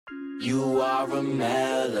You are a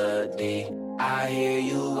melody, I hear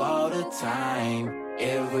you all the time.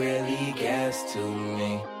 It really gets to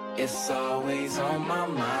me, it's always on my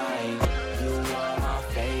mind. You are my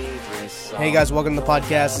favorite song. Hey guys, welcome to the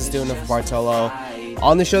podcast. This is Doing It for Bartolo.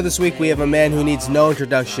 On the show this week, we have a man who needs no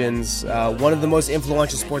introductions, one of the most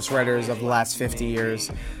influential sports writers of the last 50 years.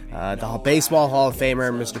 The Baseball Hall of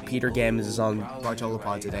Famer, Mr. Peter Gammons, is on Bartolo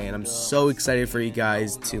Pod today, and I'm so excited for you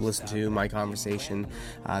guys to listen to my conversation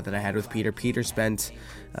that I had with Peter. Peter spent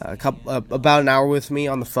about an hour with me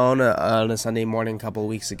on the phone on a Sunday morning a couple of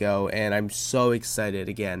weeks ago, and I'm so excited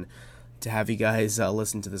again to have you guys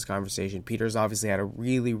listen to this conversation. Peter's obviously had a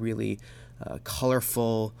really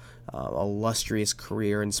colorful, illustrious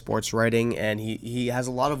career in sports writing, and he has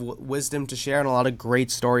a lot of wisdom to share and a lot of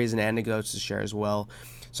great stories and anecdotes to share as well.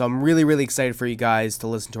 So I'm really excited for you guys to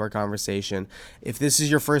listen to our conversation. If this is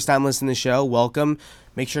your first time listening to the show, welcome.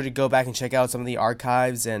 Make sure to go back and check out some of the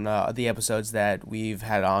archives and the episodes that we've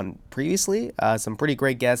had on previously. Some pretty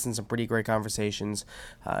great guests and some pretty great conversations,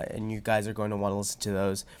 and you guys are going to want to listen to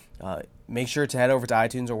those. Make sure to head over to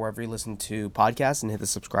iTunes or wherever you listen to podcasts and hit the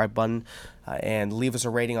subscribe button and leave us a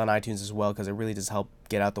rating on iTunes as well, because it really does help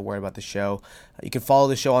get out the word about the show. You can follow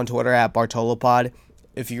the show on Twitter at BartoloPod.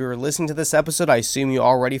 If you're listening to this episode, I assume you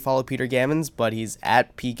already follow Peter Gammons, but he's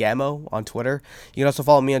at PGammo on Twitter. You can also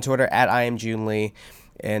follow me on Twitter at IamJuneLee.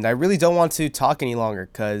 And I really don't want to talk any longer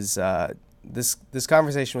because this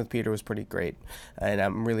conversation with Peter was pretty great. And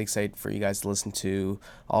I'm really excited for you guys to listen to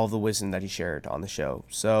all of the wisdom that he shared on the show.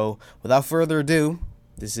 So without further ado,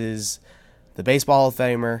 this is the Baseball Hall of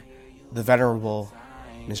Famer, the venerable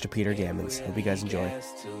Mr. Peter Gammons. Hope you guys enjoy.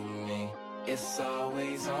 It's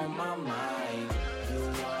always on my mind.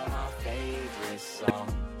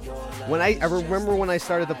 I remember when I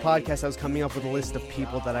started the podcast, I was coming up with a list of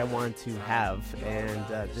people that I wanted to have, and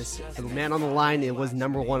this man on the line, it was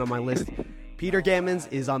number one on my list. Peter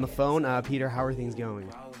Gammons is on the phone. Peter, how are things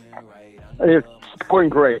going? It's going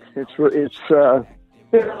great. It's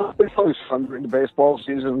always fun during the baseball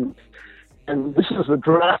season, and this is the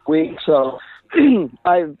draft week, so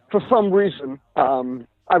for some reason,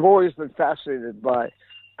 I've always been fascinated by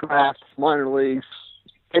drafts, minor leagues,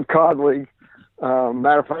 Cape Cod League.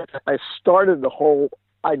 Matter of fact, I started the whole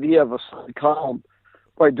idea of a Sunday column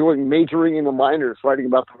by doing majoring in the minors, writing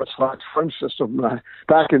about the Red Sox farm system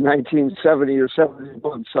back in 1970 or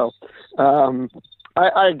 71. So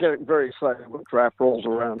I get very excited when draft rolls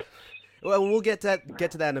around. Well, we'll get to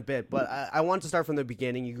that in a bit, but I want to start from the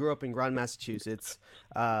beginning. You grew up in Groton, Massachusetts.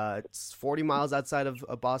 It's 40 miles outside of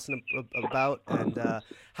Boston, about. And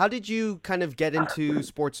how did you kind of get into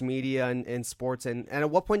sports media and sports? And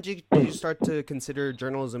at what point did you start to consider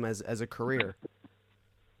journalism as a career?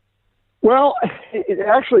 Well,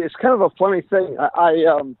 it's kind of a funny thing.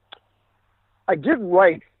 I did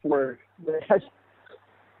write for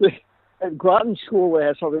at Groton School. They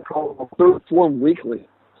had something called a Third Form Weekly.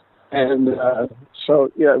 And so,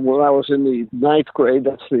 when I was in the ninth grade,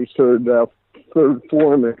 that's the third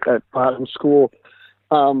form at Groton School,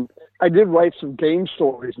 I did write some game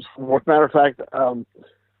stories. As a matter of fact,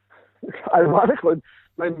 ironically,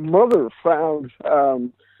 my mother found,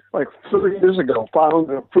 like 30 years ago, found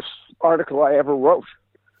the first article I ever wrote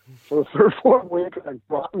for the Third Form Week at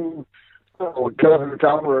Groton, Governor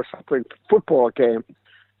Dahmer or something, football game.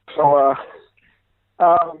 So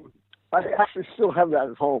I actually still have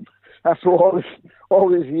that at home after all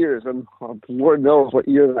these years, and Lord knows what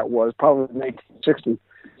year that was, probably 1960.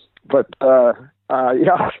 But so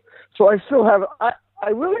I still have it. I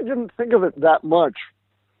really didn't think of it that much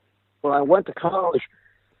when I went to college.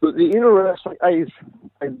 But the interest, I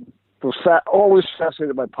was always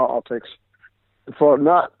fascinated by politics, for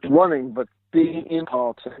not running but being in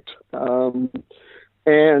politics, and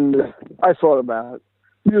I thought about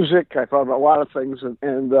music. I thought about a lot of things,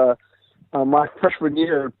 and my freshman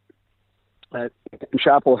year at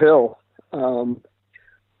Chapel Hill, the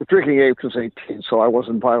drinking age was 18, so I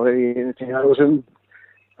wasn't violating anything. I was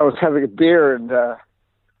having a beer and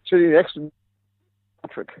sitting next to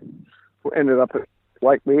Patrick, who ended up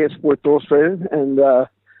like me at Sports Illustrated, and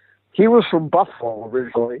he was from Buffalo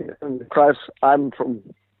originally, and because I'm from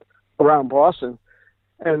around Boston,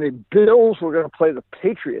 and the Bills were going to play the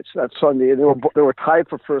Patriots that Sunday, and they were tied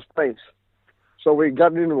for first base. So we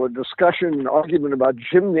got into a discussion and argument about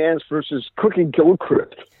Jim Nantz versus Cookie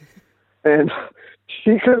Gilchrist. And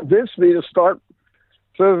she convinced me to start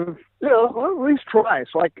to, at least try.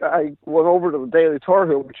 So I went over to the Daily Tar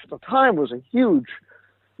Heel, which at the time was a huge,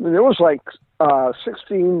 there was like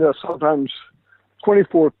 16 to sometimes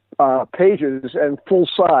 24 pages and full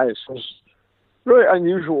size. It was very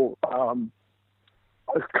unusual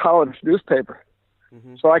college newspaper.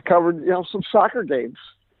 So I covered, some soccer games.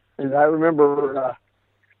 And I remember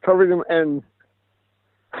covering them and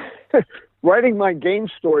writing my game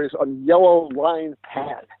stories on yellow line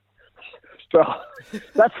pad. So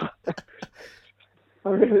that's,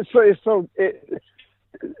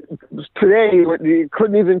 today you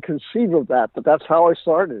couldn't even conceive of that, but that's how I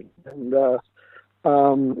started. And it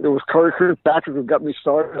was Corey Kirkpatrick who got me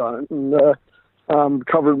started on it, and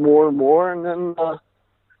covered more and more. And then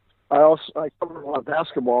I covered a lot of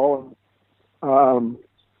basketball,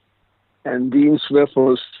 and Dean Smith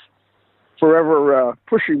was forever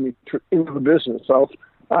pushing me into the business. So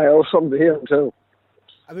I owe something to him too.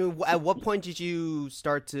 I mean, at what point did you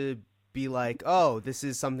start to be like, oh, this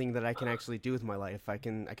is something that I can actually do with my life? I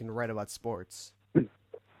can write about sports.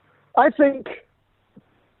 I think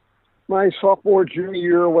my sophomore, junior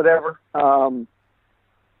year, or whatever. And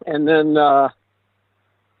then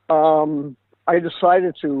I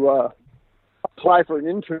decided to apply for an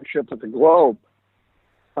internship at the Globe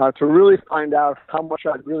to really find out how much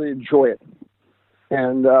I'd really enjoy it.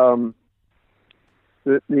 And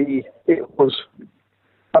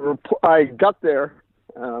I got there,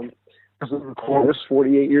 as a reporter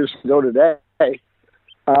 48 years ago today,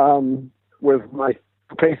 with my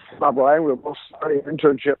pay Bob Ryan. We were both starting an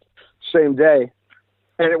internship same day.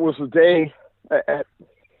 And it was the day at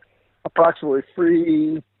approximately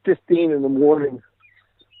 3:15 in the morning,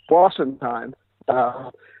 Boston time,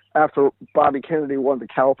 after Bobby Kennedy won the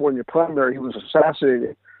California primary. He was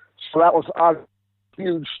assassinated. So that was a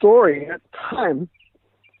huge story. At the time,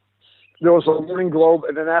 there was a Morning Globe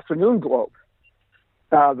and an Afternoon Globe.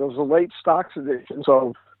 There was a late stocks edition.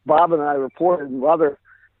 So Bob and I reported, and rather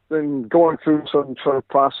than going through some sort of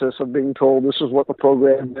process of being told this is what the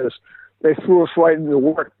program is, they threw us right into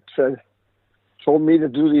work. Told me to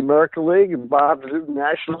do the American League and Bob to do the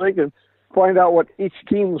National League and find out what each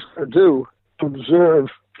team was going to do to observe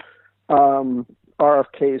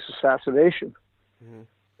RFK's assassination. Mm-hmm.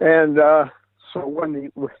 And so when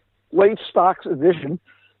the late stocks edition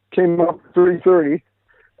came up at 3:30,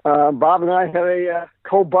 Bob and I had a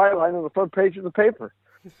co-byline on the front page of the paper.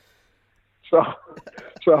 So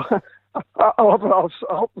I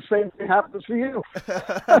hope the same thing happens for you.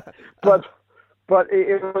 but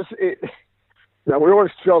it was. We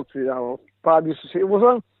always joked, Bob used to say, it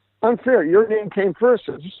was unfair. Your name came first.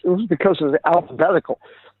 It was because of the alphabetical.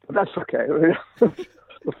 But that's okay.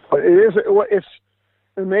 It's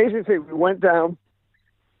an amazing thing. We went down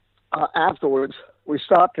afterwards. We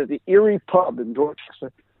stopped at the Erie Pub in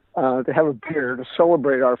Dorchester to have a beer to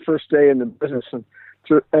celebrate our first day in the business and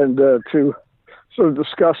to sort of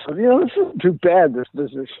discuss, this isn't too bad, this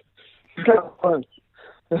business. It's kind of fun.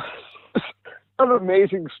 It's an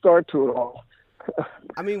amazing start to it all.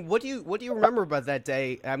 I mean, what do you remember about that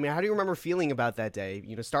day? I mean, how do you remember feeling about that day?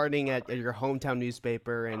 Starting at your hometown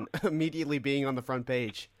newspaper and immediately being on the front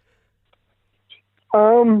page.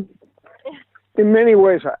 In many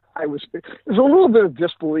ways, I was. There's a little bit of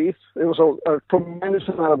disbelief. There was a tremendous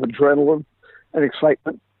amount of adrenaline and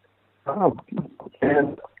excitement,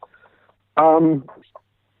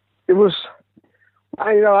 it was.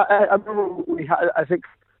 I remember I think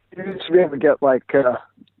you used to be able to get like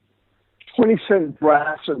 20-cent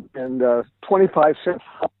brass and 25-cent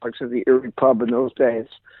hot dogs at the Erie Pub in those days,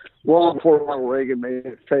 long before Ronald Reagan made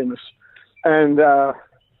it famous. And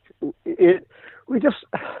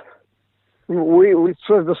we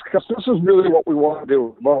sort of discussed, this is really what we want to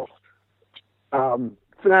do, both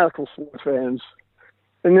fanatical sports fans.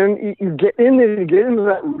 And then you get in there, you get into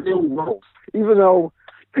that real world, even though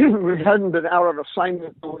we hadn't been out on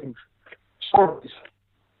assignment doing stories.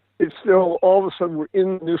 It's still, all of a sudden, we're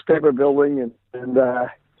in the newspaper building, and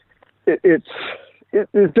it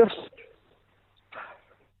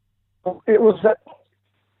was that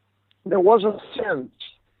there was a sense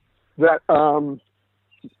that, I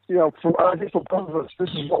think for both of us,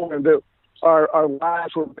 this is what we're going to do. Our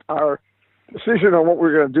lives, our decision on what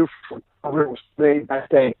we're going to do was made that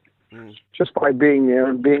day, just by being there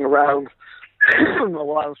and being around a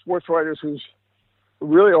lot of sports writers who's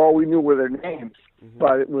really all we knew were their names. Mm-hmm.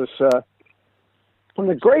 But it was, and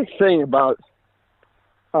the great thing about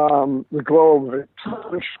the Globe,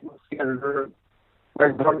 the editor,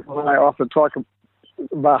 Greg Bartlett and I often talk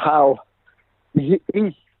about how he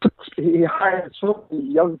hired so many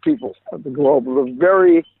young people at the Globe.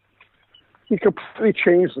 He completely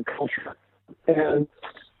changed the culture. And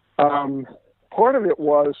part of it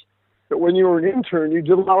was that when you were an intern, you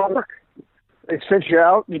did a lot of work. They sent you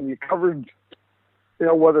out and you covered,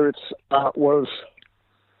 whether it's was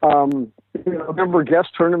a member guest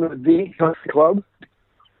tournament at the country club,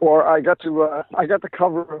 or I got to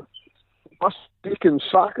cover Boston Deacons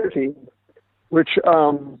soccer team which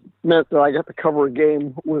meant that I got to cover a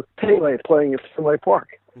game with Pele playing at Fenway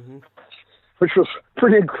Park, which was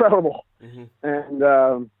pretty incredible. And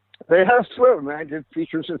they had us swim. I did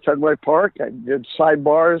features at Fenway Park. I did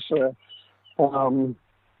sidebars. So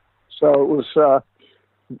it was,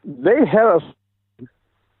 they had us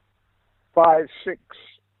 5-6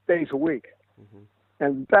 days a week.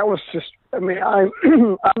 And that was just, I mean, I'm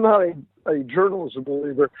not a journalism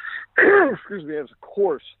believer, excuse me, as a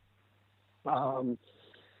course.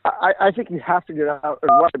 I think you have to get out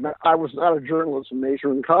and write. I was not a journalism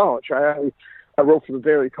major in college. I wrote for the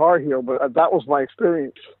Daily Tar Heel, but that was my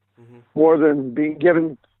experience more than being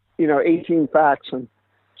given, 18 facts and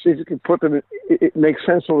see if you can put them, it makes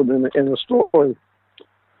sense of them in a story.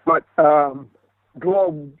 But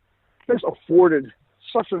Globe just afforded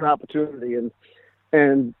such an opportunity.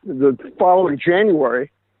 And the following January,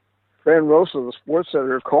 Fran Rosa, the sports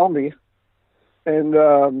editor, called me and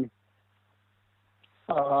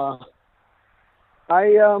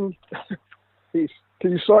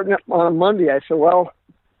can you start on Monday? I said, well,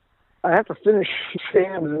 I have to finish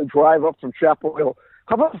Sam and then drive up from Chapel Hill.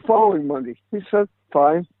 How about the following Monday? He said,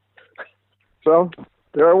 fine. So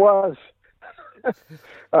there I was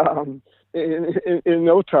in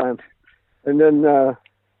no time. And then,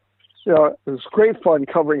 it was great fun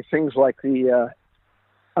covering things like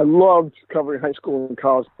I loved covering high school and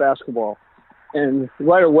college basketball. And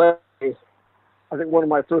right away, I think one of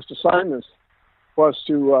my first assignments was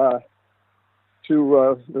to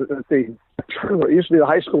the tournament. It used to be the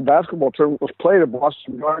high school basketball tournament was played at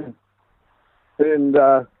Boston Garden. And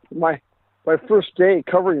my first day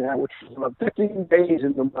covering that, which was about 15 days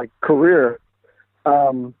into my career,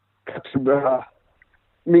 got to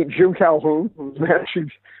meet Jim Calhoun, who was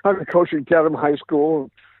managing, I'm coaching Dedham High School,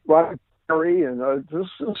 Ron Perry, and this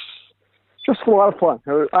is just a lot of fun.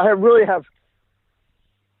 I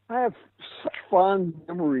have such fond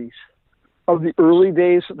memories of the early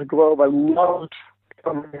days at the Globe. I loved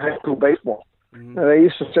covering high school baseball. And I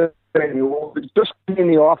used to just be in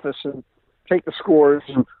the office and take the scores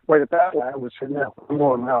and write it that way. I would say, no, I'm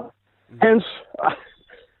going out. Hence,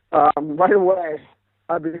 right away,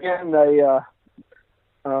 I began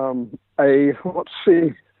let's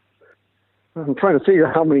see, I'm trying to figure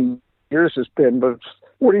how many years it's been, but it's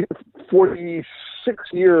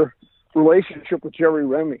 46-year relationship with Jerry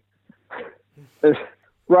Remy. As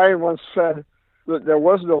Ryan once said that there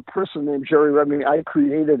was no person named Jerry Remy. I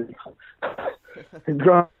created it. And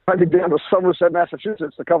driving down to Somerset,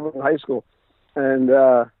 Massachusetts to cover high school. And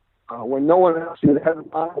when no one else had an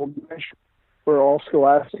honorable mention for all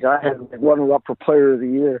scholastic, I had runner up for player of the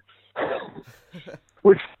year,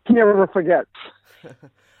 which you never forget.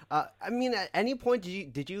 I mean, at any point,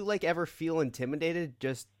 did you like ever feel intimidated?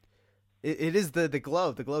 Just it is the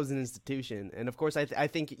Globe. The Globe's an institution, and of course, I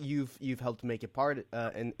think you've helped make it part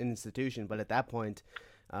an institution. But at that point,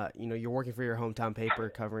 you're working for your hometown paper,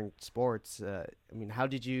 covering sports. I mean, how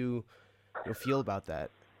did you feel about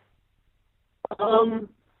that?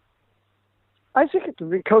 I think it's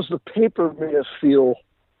because the paper made us feel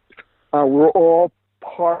we're all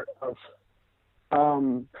part of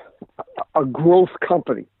a growth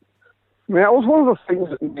company. I mean, that was one of the things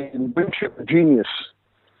that made Winship a genius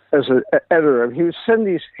as an editor. I mean, he would send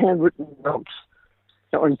these handwritten notes,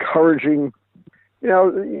 encouraging.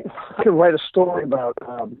 I could write a story about,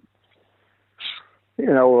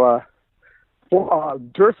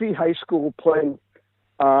 Durfee High School playing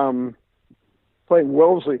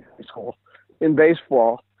Wellesley High School in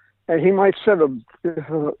baseball, and he might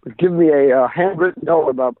give me a handwritten note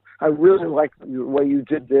about, I really like the way you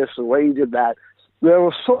did this, the way you did that. There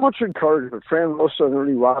was so much encouragement. Fran Rosa and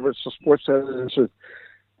Ernie Roberts, the sports editors,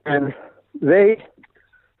 and they,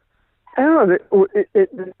 I don't know,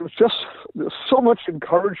 it was just so much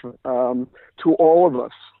encouragement to all of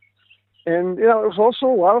us. And, it was also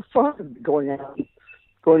a lot of fun going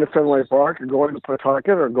to Fenway Park or going to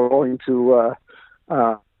Pawtucket or going to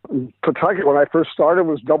Pawtucket when I first started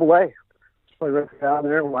was AA. So I went down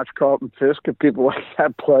there and watched Carlton Fisk and people like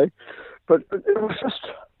that play. But it was just,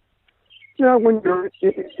 when you're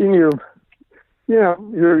in your, you're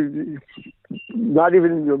not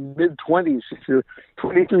even in your mid-20s, if you're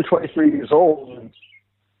 22, 23 years old and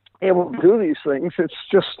able to do these things, it's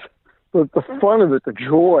just the fun of it, the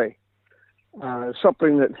joy.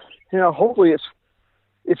 Something that, hopefully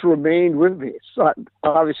it's remained with me. It's not,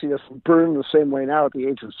 obviously doesn't burn the same way now at the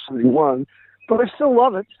age of 71, but I still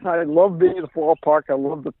love it. I love being at the ballpark. I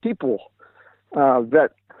love the people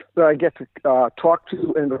that I get to talk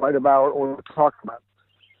to and write about or talk about.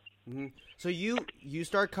 Mm-hmm. So you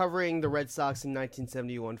start covering the Red Sox in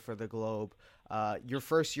 1971 for the Globe. Your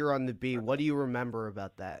first year on the beat, what do you remember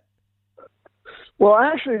about that? Well,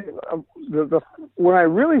 actually, when I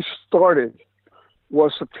really started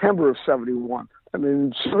was September of '71. I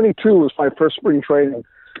mean, '72 was my first spring training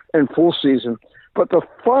and full season. But the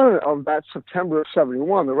fun of that September of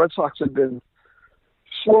 '71, the Red Sox had been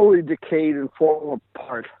slowly decayed and fallen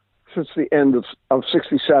apart since the end of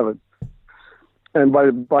 '67. And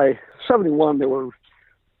by '71, they were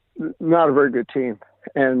not a very good team.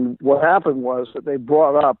 And what happened was that they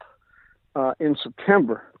brought up, in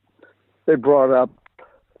September, they brought up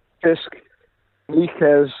Fisk,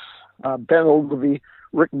 Niquez, Ben Ogilvy,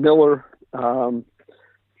 Rick Miller, a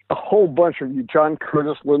whole bunch of you, John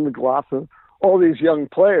Curtis, Lynn McLaughlin, all these young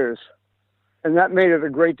players. And that made it a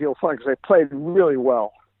great deal of fun because they played really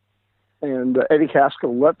well. And Eddie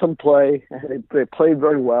Haskell let them play, and they played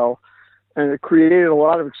very well. And it created a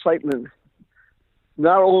lot of excitement,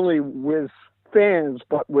 not only with fans,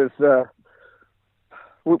 but within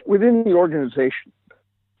the organization.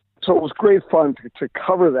 So it was great fun to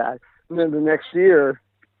cover that. And then the next year,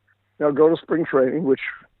 go to spring training, which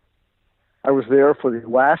I was there for the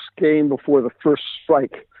last game before the first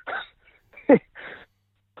strike. It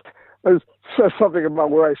says something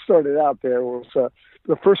about where I started out there. Was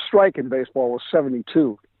the first strike in baseball was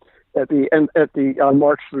 '72 on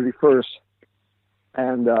March 31st,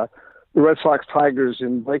 and the Red Sox Tigers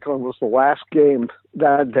in Lakeland was the last game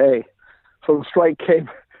that day. So the strike came.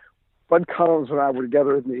 Bud Collins and I were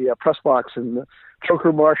together in the press box in the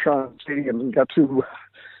Joker Marchand Stadium and got to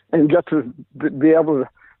be able to.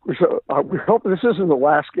 We hope this isn't the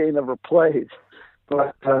last game ever played,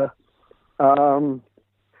 but it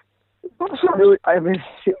wasn't really. I mean,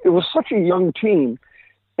 it was such a young team,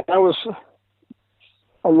 and I was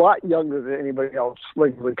a lot younger than anybody else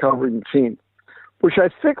regularly covering the team, which I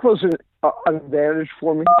think was an advantage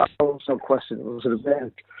for me. There was no question it was an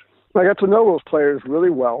advantage. I got to know those players really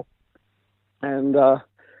well. And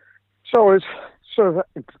so it's sort of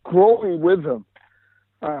growing with them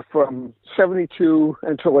from '72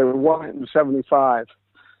 until they won it in '75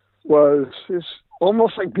 is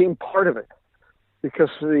almost like being part of it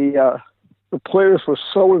because the players were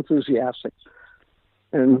so enthusiastic.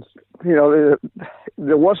 And, there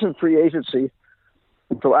wasn't free agency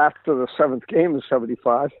until after the seventh game in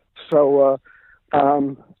 '75. So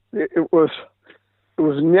it was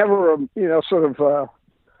never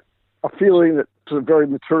a feeling that it's a very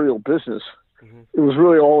material business. Mm-hmm. It was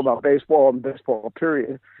really all about baseball and baseball,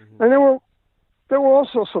 period. Mm-hmm. And there were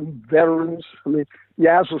also some veterans. I mean,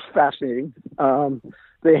 Yaz was fascinating.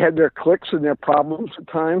 They had their cliques and their problems at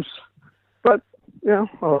times, but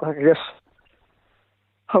I guess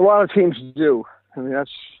a lot of teams do. I mean, that's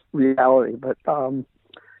reality. But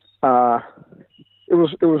it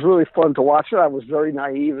was really fun to watch it. I was very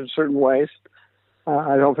naive in certain ways.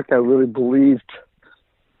 I don't think I really believed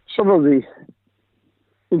some of the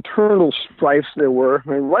internal strifes there were. I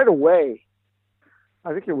mean, right away,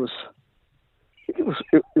 I think it was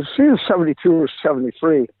either '72 or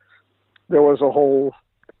 '73. There was a whole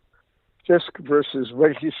Fisk versus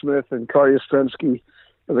Reggie Smith and Carl Yastrzemski,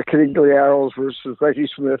 and the Canigliaros versus Reggie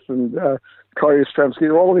Smith and Carl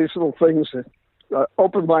Yastrzemski. All these little things that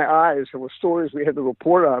opened my eyes. There were stories we had to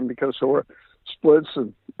report on because there were splits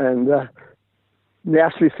and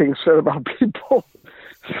nasty things said about people.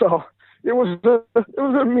 So it was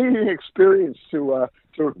an amazing experience to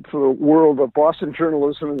the world of Boston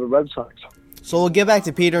journalism and the Red Sox. So we'll get back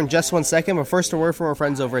to Peter in just 1 second, but first a word from our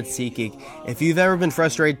friends over at SeatGeek. If you've ever been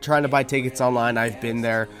frustrated trying to buy tickets online, I've been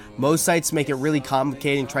there. Most sites make it really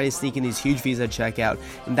complicated and try to sneak in these huge fees at checkout,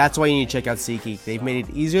 and that's why you need to check out SeatGeek. They've made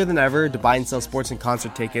it easier than ever to buy and sell sports and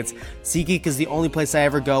concert tickets. SeatGeek is the only place I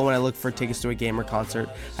ever go when I look for tickets to a game or concert.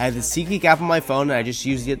 I have the SeatGeek app on my phone, and I just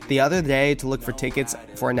used it the other day to look for tickets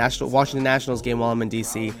for a Washington Nationals game while I'm in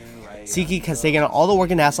D.C. SeatGeek has taken out all the work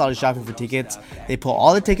and hassle out of shopping for tickets. They pull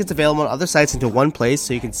all the tickets available on other sites into one place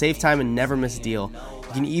so you can save time and never miss a deal.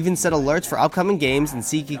 You can even set alerts for upcoming games, and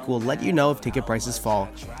SeatGeek will let you know if ticket prices fall.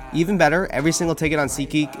 Even better, every single ticket on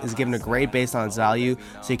SeatGeek is given a grade based on its value,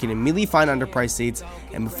 so you can immediately find underpriced seats.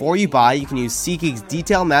 And before you buy, you can use SeatGeek's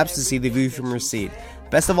detailed maps to see the view from your seat.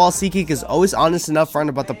 Best of all, SeatGeek is always honest and upfront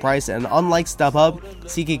about the price, and unlike StubHub,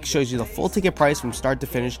 SeatGeek shows you the full ticket price from start to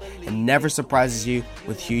finish and never surprises you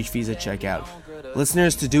with huge fees at checkout.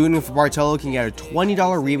 Listeners to Doing It for Bartolo can get a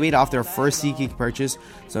 $20 rebate off their first SeatGeek purchase.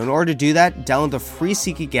 So in order to do that, download the free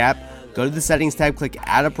SeatGeek app, go to the settings tab, click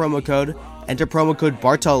add a promo code, enter promo code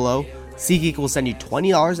Bartolo. SeatGeek will send you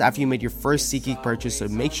 $20 after you made your first SeatGeek purchase, so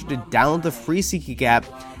make sure to download the free SeatGeek app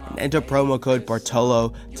and enter promo code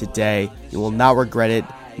Bartolo today. You will not regret it.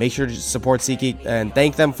 Make sure to support SeatGeek and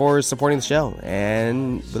thank them for supporting the show.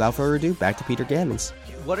 And without further ado, back to Peter Gammons.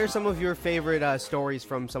 What are some of your favorite stories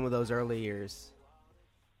from some of those early years?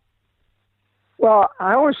 Well,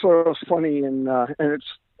 I always thought it was funny, and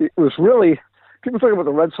it was really, people talk about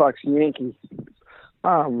the Red Sox Yankee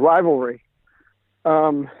rivalry.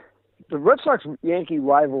 The Red Sox Yankee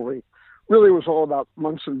rivalry really was all about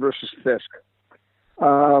Munson versus Fisk.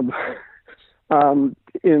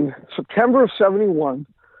 In September of '71,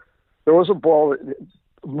 there was a ball that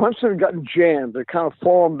Munson had gotten jammed. It kind of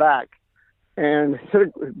fallen back and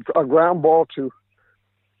hit a ground ball to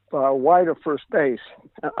wide of first base.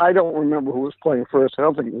 I don't remember who was playing first. I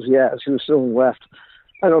don't think it was Yaz. He was still in left.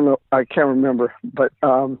 I don't know. I can't remember. But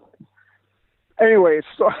anyway,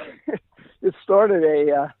 it started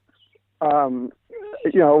it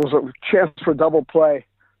was a chance for double play.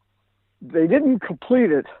 They didn't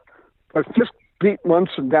complete it, but Fisk beat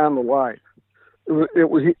Munson down the line. It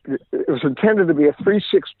was intended to be a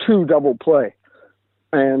 3-6-2 double play,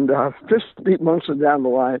 and Fisk beat Munson down the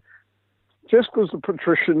line. Fisk was the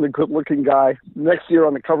patrician, the good-looking guy. Next year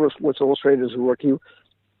on the cover of Sports Illustrated as a rookie,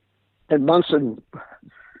 and Munson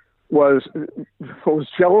was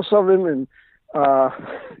jealous of him, and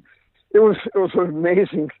it was an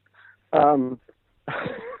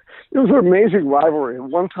amazing rivalry.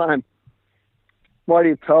 And one time,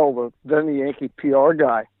 Marty Pell, then the Yankee PR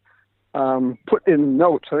guy, put in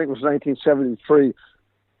notes. I think it was 1973,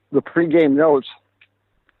 the pregame notes.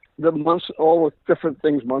 All the different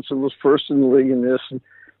things. Munson was first in the league in this,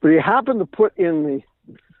 but he happened to put in the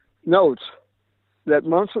notes that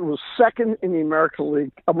Munson was second in the American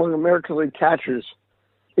League among American League catchers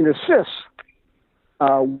in assists,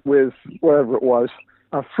 with whatever it was,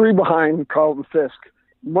 3 behind Carlton Fisk.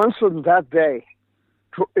 Munson that day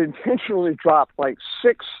intentionally dropped like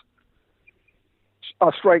 6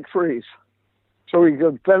 strike threes, so he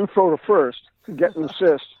could then throw to first to get an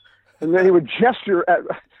assist, and then he would gesture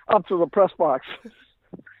up to the press box.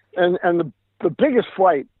 And the biggest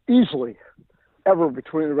fight easily ever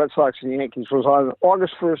between the Red Sox and the Yankees was on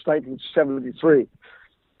August 1st, 1973.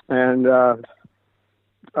 And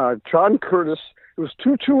John Curtis, it was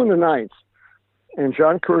 2-2 in the ninth, and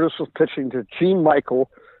John Curtis was pitching to Gene Michael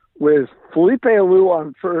with Felipe Alou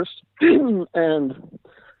on first and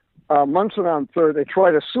Munson on third. They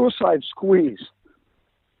tried a suicide squeeze,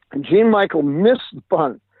 and Gene Michael missed the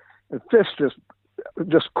bunt, and Fisk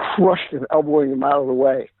just crushed him, elbowing him out of the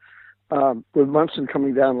way, with Munson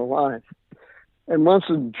coming down the line. And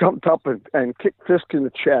Munson jumped up and kicked Fisk in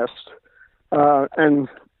the chest. And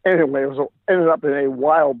anyway, ended up in a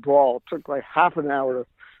wild brawl. It took like half an hour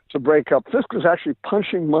to break up. Fisk was actually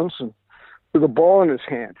punching Munson with a ball in his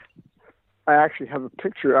hand. I actually have a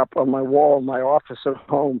picture up on my wall in my office at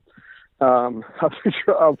home, a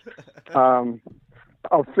picture of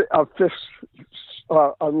Fisk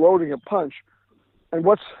unloading a punch. And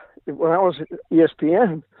when I was at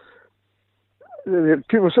ESPN,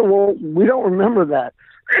 people said, "Well, we don't remember that."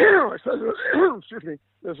 I said, "Excuse me.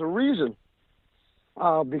 There's a reason,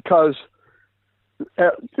 because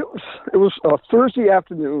it was a Thursday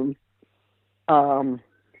afternoon in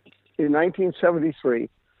 1973.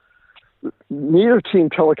 Neither team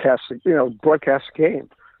broadcast the game,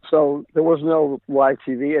 so there was no live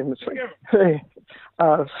TV. And it's like,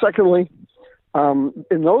 secondly,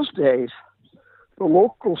 in those days, the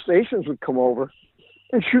local stations would come over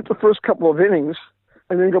and shoot the first couple of innings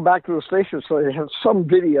and then go back to the station so they had some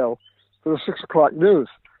video for the 6 o'clock news.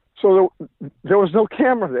 So there was no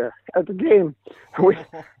camera there at the game. We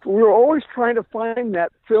were always trying to find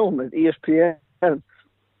that film at ESPN, and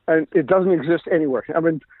it doesn't exist anywhere. I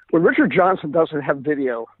mean, when Richard Johnson doesn't have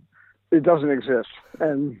video, it doesn't exist.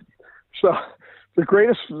 And so the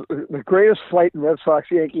greatest fight in Red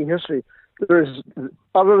Sox Yankee history, there's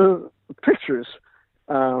other than pictures,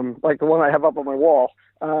 like the one I have up on my wall,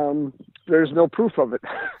 there's no proof of it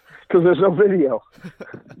because there's no video.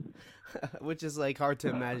 Which is like hard to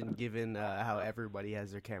imagine given how everybody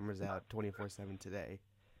has their cameras out 24/7 today.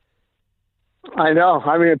 I know.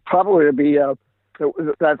 I mean, it probably would be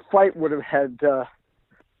that fight would have had.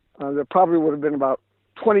 There probably would have been about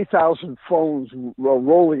 20,000 phones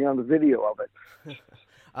rolling on the video of it.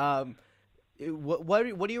 What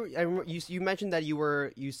do you mentioned that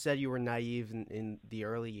you said you were naive in the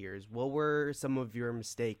early years. What were some of your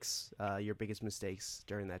mistakes, your biggest mistakes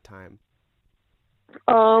during that time?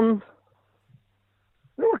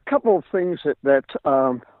 There were a couple of things that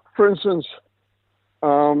for instance,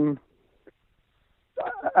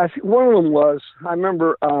 I think one of them was, I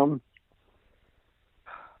remember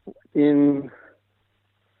in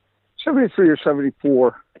 73 or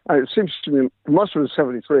 74, it seems to me, it must have been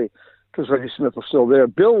 73, because Reggie Smith was still there.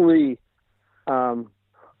 Bill Lee, who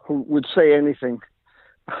would say anything,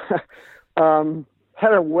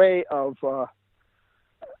 had a way of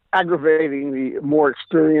aggravating the more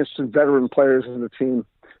experienced and veteran players in the team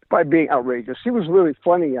by being outrageous. He was really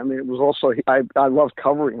funny. I mean, it was also I loved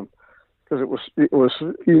covering him because it was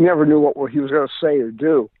you never knew what he was going to say or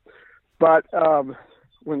do. But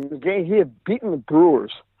when the game, he had beaten the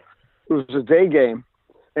Brewers. It was a day game,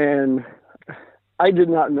 and I did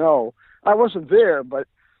not know. I wasn't there, but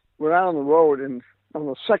we're out on the road, and on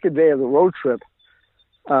the second day of the road trip,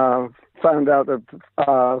 found out that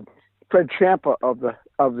Fred Champa of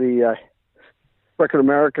the Record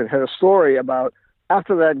American had a story about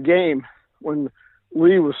after that game when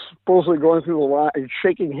Lee was supposedly going through the line,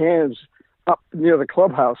 shaking hands up near the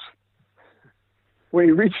clubhouse. When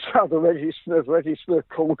he reached out to Reggie Smith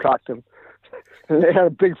cold-cocked him, and they had a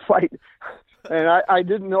big fight. And I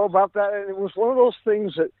didn't know about that, and it was one of those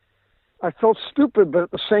things that I felt stupid, but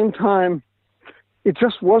at the same time, it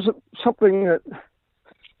just wasn't something that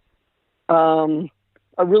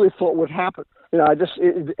I really thought would happen. You know,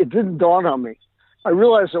 it didn't dawn on me. I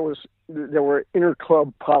realized there were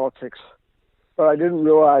inter-club politics, but I didn't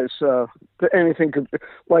realize that anything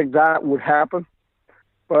like that would happen.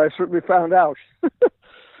 But I certainly found out.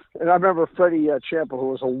 And I remember Freddie Champa,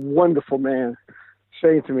 who was a wonderful man,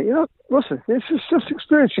 saying to me, you know, listen, this is just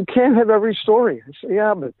experience. You can't have every story. I said,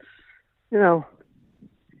 yeah, but, you know,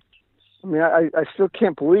 I mean, I still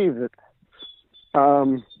can't believe that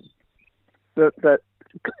that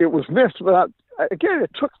it was missed. But again,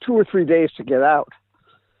 it took 2 or 3 days to get out.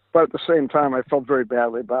 But at the same time, I felt very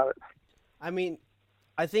badly about it. I mean,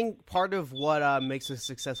 I think part of what makes a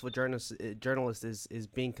successful journalist is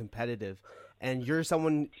being competitive, and you're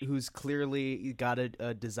someone who's clearly got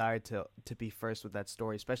a desire to be first with that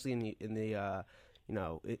story, especially in the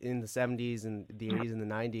 70s and the 80s and the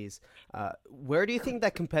 90s. Where do you think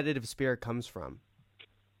that competitive spirit comes from?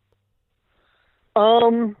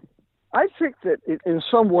 I think that in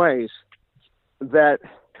some ways that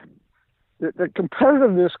the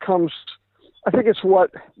competitiveness comes. I think it's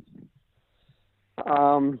what.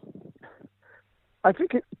 I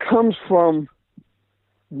think it comes from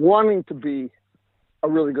wanting to be a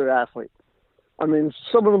really good athlete. I mean,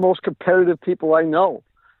 some of the most competitive people I know.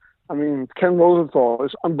 I mean, Ken Rosenthal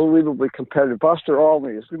is unbelievably competitive. Buster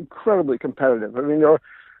Olney is incredibly competitive. I mean,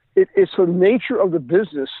 it's the nature of the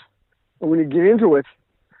business. And when you get into it,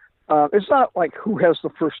 it's not like who has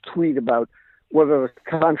the first tweet about whether the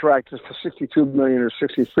contract is for $62 million or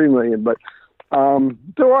 $63 million, but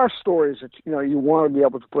there are stories that you want to be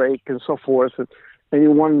able to break and so forth, and you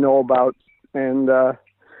want to know about. And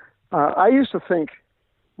I used to think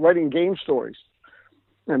writing game stories.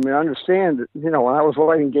 I mean, I understand that when I was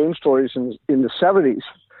writing game stories in the 70s,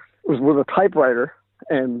 it was with a typewriter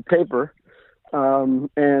and paper,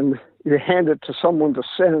 and you hand it to someone to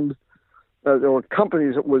send. There were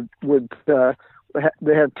companies that would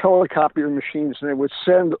they had telecopier machines, and they would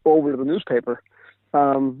send over to the newspaper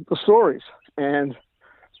the stories. And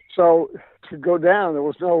so to go down, there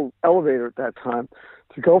was no elevator at that time.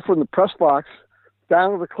 To go from the press box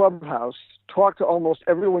down to the clubhouse, talk to almost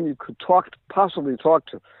everyone you could possibly talk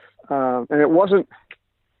to. And it wasn't,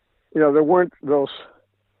 there weren't those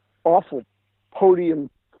awful podium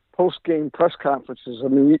post-game press conferences. I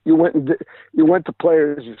mean, you went to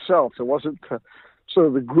players yourself. It wasn't sort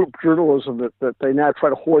of the group journalism that they now try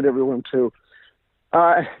to hoard everyone to.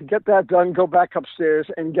 Get that done, go back upstairs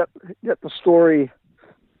and get the story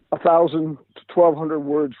 1,000 to 1,200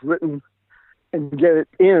 words written and get it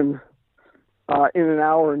in an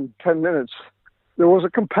hour and 10 minutes. There was a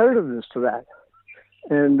competitiveness to that.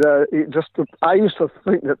 And I used to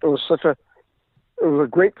think that there was it was a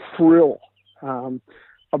great thrill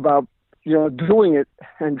about, doing it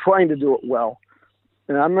and trying to do it well.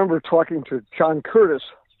 And I remember talking to John Curtis,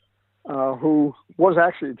 who was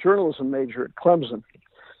actually a journalism major at Clemson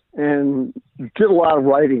and did a lot of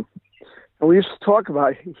writing. And he used to talk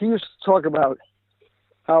about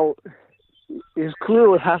how his career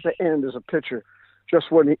would have to end as a pitcher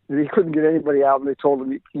just when he couldn't get anybody out, and they told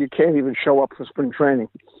him, you can't even show up for spring training.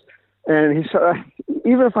 And he said,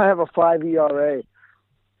 even if I have a 5 ERA,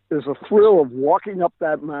 there's a thrill of walking up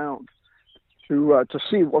that mound to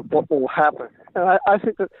see what will happen. And I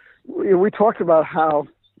think that we talked about how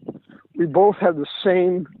we both had the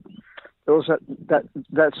same, there was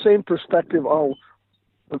that same perspective of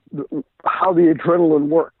how the adrenaline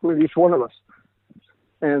worked with each one of us.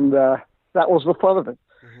 And that was the fun of it.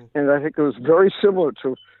 Mm-hmm. And I think it was very similar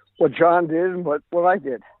to what John did and what I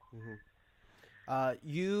did. Mm-hmm.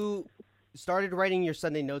 You started writing your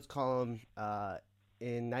Sunday Notes column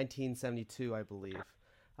in 1972, I believe.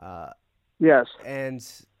 Yes. And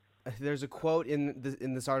there's a quote in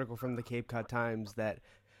this article from the Cape Cod Times that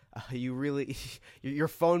You really, your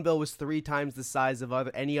phone bill was 3 times the size of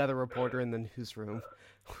any other reporter in the newsroom,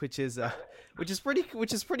 which is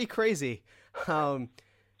pretty crazy.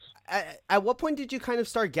 At what point did you kind of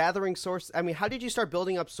start gathering sources? I mean, how did you start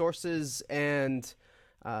building up sources? And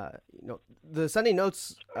the Sunday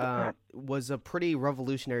Notes was a pretty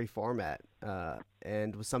revolutionary format,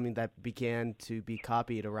 and was something that began to be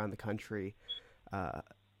copied around the country.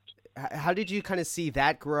 How did you kind of see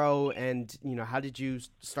that grow, and how did you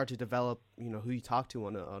start to develop who you talk to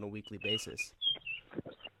on a weekly basis?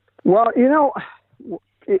 Well,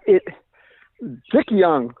 Dick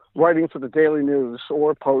Young, writing for the Daily News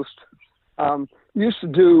or Post, used to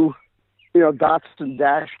do dots and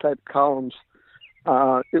dash type columns.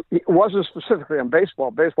 It wasn't specifically on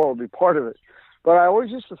baseball. Baseball would be part of it, but I always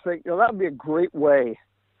used to think that would be a great way.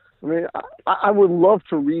 I mean, I would love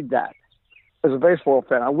to read that. As a baseball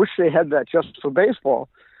fan, I wish they had that just for baseball.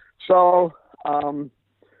 So, Fran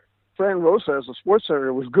Rosa, as a sports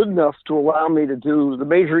editor, was good enough to allow me to do the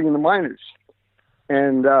majoring in the minors.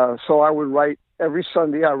 And so I would write every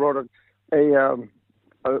Sunday. I wrote a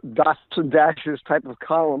dots and dashes type of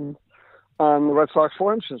column on the Red Sox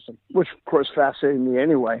farm system, which, of course, fascinated me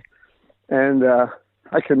anyway. And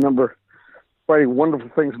I can remember writing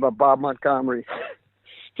wonderful things about Bob Montgomery,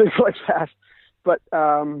 things like that. But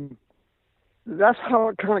that's how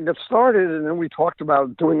it kind of got started, and then we talked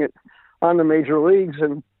about doing it on the major leagues,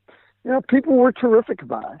 and people were terrific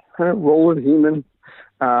about it. Roland Heeman,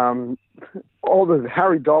 all the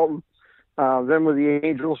Harry Dalton, then with the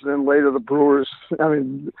Angels, then later the Brewers. I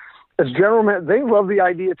mean, as general man, they loved the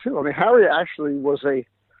idea too. I mean, Harry actually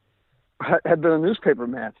had been a newspaper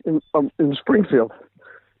man in Springfield,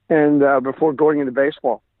 and before going into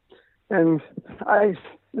baseball, and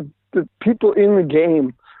the people in the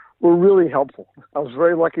game were really helpful. I was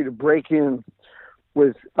very lucky to break in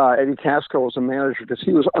with Eddie Casco as a manager, because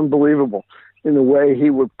he was unbelievable in the way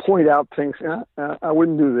he would point out things. I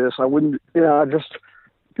wouldn't do this. I wouldn't, he was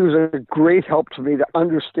a great help to me to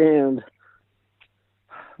understand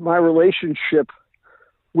my relationship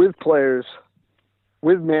with players,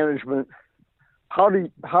 with management, how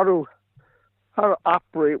to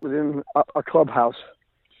operate within a clubhouse.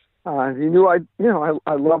 He knew I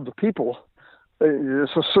love the people.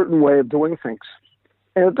 There's a certain way of doing things.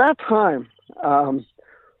 And at that time,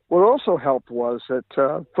 what also helped was that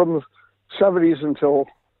from the 70s until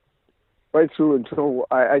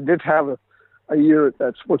I did have a year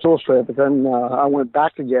at Sports Illustrated, but then I went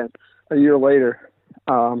back again a year later.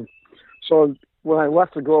 So when I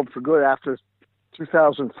left the Globe for good after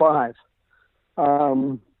 2005,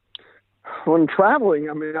 when traveling,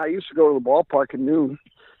 I mean, I used to go to the ballpark at noon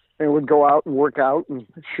and would go out and work out and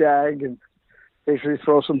shag and basically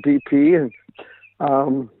throw some BP, and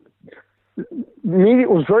media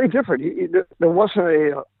was very different. There wasn't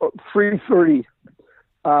a 3:30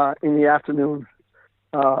 in the afternoon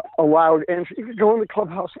allowed entry. You could go in the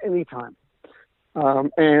clubhouse anytime,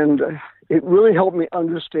 and it really helped me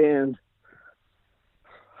understand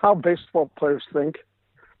how baseball players think,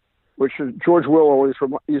 which George Will always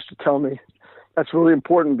used to tell me. That's really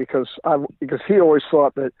important because he always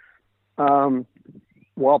thought that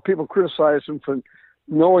while people criticized him for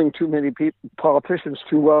knowing too many politicians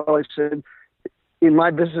too well, I said, in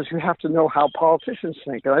my business, you have to know how politicians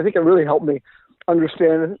think. And I think it really helped me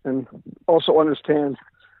understand it, and also understand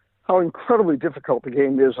how incredibly difficult the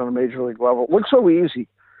game is on a major league level. It looks so easy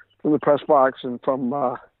from the press box and from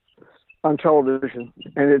on television,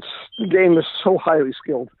 and the game is so highly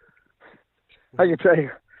skilled. I can tell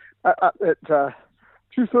you, at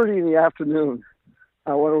 2:30 in the afternoon,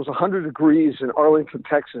 when it was 100 degrees in Arlington,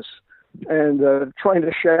 Texas, and trying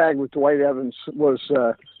to shag with Dwight Evans was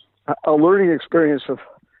a learning experience of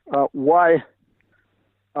why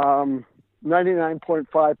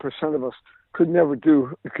 99.5% of us could never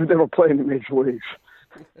play in the major leagues.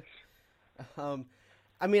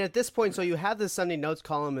 I mean, at this point, so you have this Sunday Notes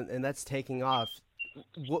column, and that's taking off.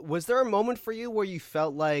 Was there a moment for you where you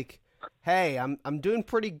felt like, hey, I'm doing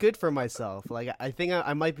pretty good for myself? Like, I think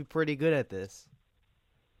I might be pretty good at this.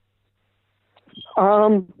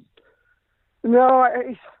 No,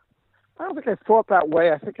 I don't think I thought that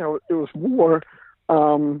way. I think it was more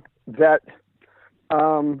that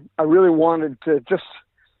I really wanted to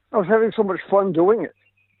I was having so much fun doing it.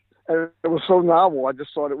 And it was so novel. I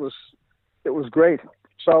just thought it was great.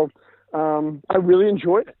 So I really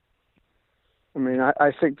enjoyed it. I mean,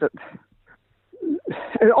 I think that,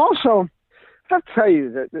 and also I have to tell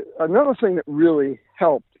you that another thing that really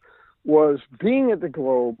helped was being at the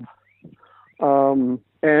Globe.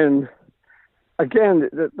 And again,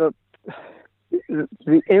 the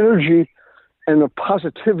energy and the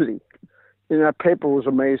positivity in that paper was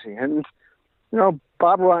amazing. And,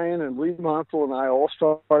 Bob Ryan and Lee Montville and I all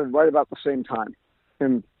started right about the same time.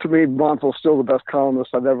 And to me, Montville's still the best columnist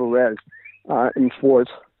I've ever read in sports.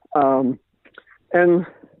 And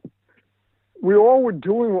we all were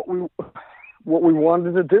doing what we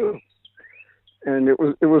wanted to do. And it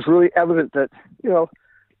was really evident that,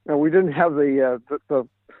 we didn't have the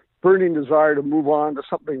burning desire to move on to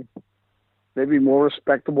something maybe more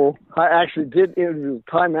respectable. I actually did interview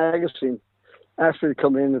Time Magazine, asked me to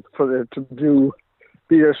come in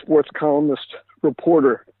be their sports columnist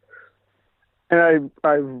reporter. And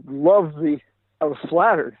I was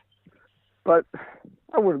flattered, but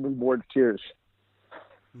I would have been bored to tears,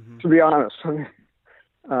 to be honest.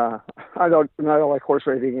 I don't like horse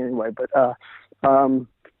racing anyway, but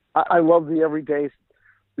I love the everyday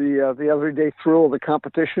thrill of the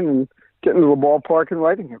competition and getting to the ballpark and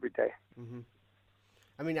writing every day. Mm-hmm.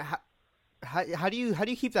 I mean, how do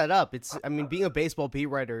you keep that up? Being a baseball beat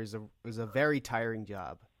writer is a very tiring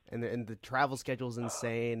job, and the travel schedule is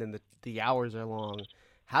insane, and the hours are long.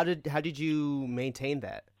 How did you maintain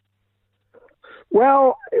that?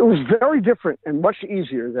 Well, it was very different and much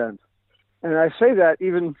easier then, and I say that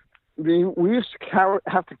even we used to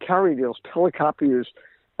have to carry those telecopiers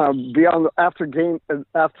beyond after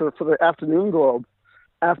for the afternoon Globe.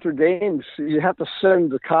 After games, you have to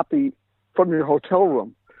send the copy from your hotel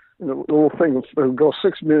room. And the little thing would go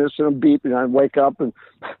 6 minutes and a beep, and I'd wake up and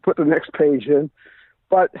put the next page in.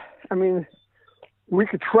 But, we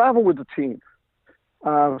could travel with the team.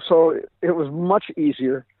 So it was much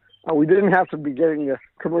easier. We didn't have to be getting a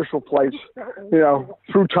commercial flights,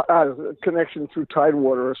 through connection through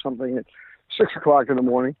Tidewater or something at 6 o'clock in the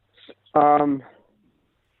morning. And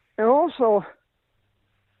also,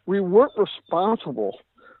 we weren't responsible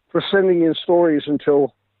for sending in stories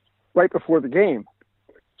until right before the game.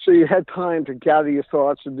 So you had time to gather your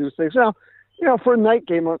thoughts and do things. Now, for a night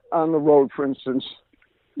game on the road, for instance,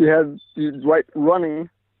 you'd write running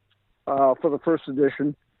for the first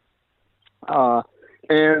edition,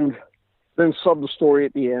 and then sub the story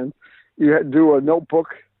at the end. You had to do a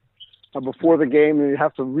notebook before the game, and you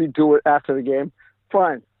have to redo it after the game.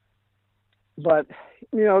 Fine. But,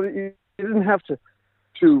 you didn't have to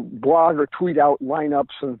blog or tweet out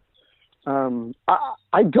lineups. And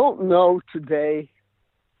I don't know today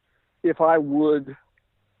if I would.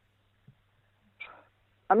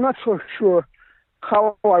 I'm not so sure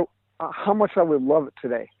how much I would love it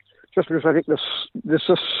today, just because I think there's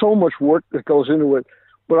just so much work that goes into it,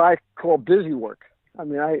 what I call busy work. I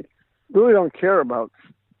really don't care about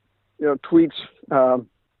tweets.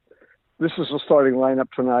 This is the starting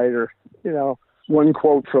lineup tonight, or one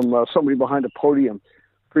quote from somebody behind a podium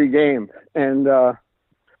pre-game, and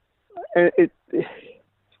it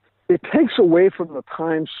takes away from the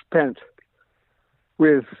time spent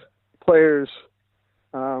with players,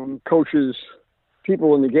 coaches,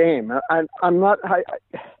 people in the game. I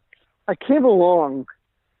came along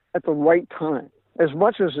at the right time, as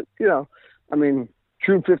much as June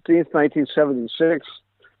 15th, 1976,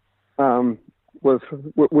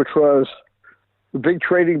 which was the big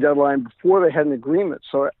trading deadline before they had an agreement.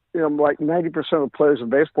 So, like 90% of the players in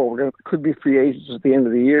baseball could be free agents at the end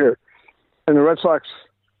of the year. And the Red Sox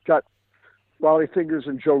got Wally Fingers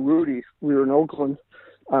and Joe Rudy. We were in Oakland.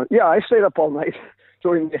 I stayed up all night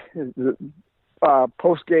during the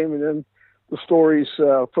post game and then the stories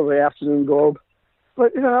for the afternoon Globe.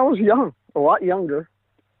 But, I was young, a lot younger.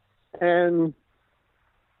 And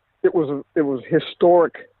it was a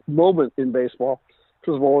historic moment in baseball.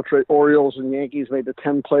 First of all, the Orioles and Yankees made the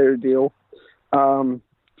 10-player deal.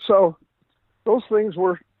 So those things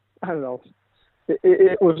were, I don't know.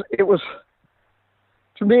 It was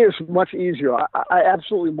to me, it's much easier. I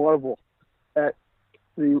absolutely marvel at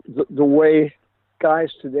the way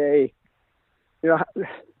guys today, do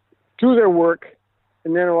their work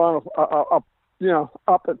and then are on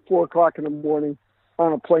up at 4 o'clock in the morning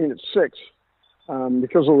on a plane at 6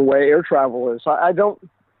 because of the way air travel is.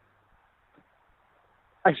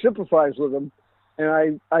 I sympathize with them,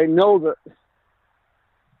 and I know that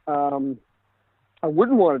I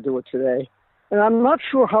wouldn't want to do it today, and I'm not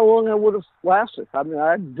sure how long I would have lasted.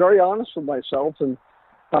 I'm very honest with myself, and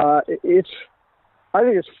I think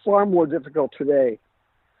it's far more difficult today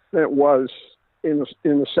than it was in the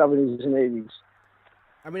 70s and 80s.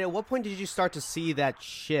 At what point did you start to see that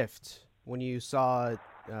shift when you saw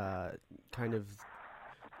kind of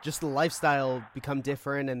just the lifestyle become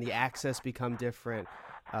different and the access become different?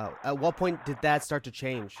 At what point did that start to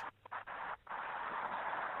change?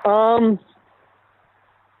 I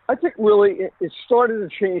think really it started to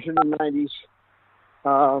change in the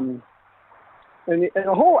 90s. And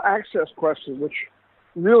the whole access question, which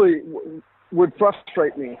really would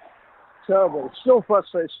frustrate me terribly. It still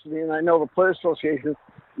frustrates me, and I know the Players Association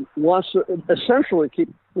wants to essentially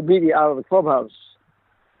keep the media out of the clubhouse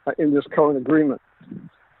in this current agreement.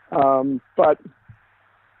 But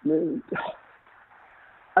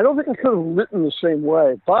I don't think I could have written the same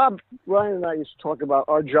way. Bob Ryan and I used to talk about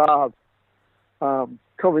our job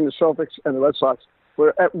covering the Celtics and the Red Sox,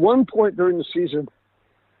 where at one point during the season,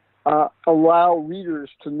 allow readers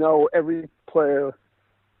to know every player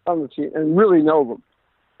on the team and really know them,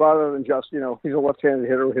 rather than just, he's a left-handed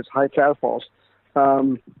hitter who hits high fastballs.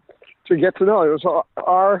 To get to know, it was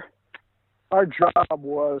our job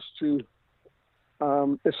was to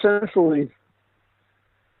essentially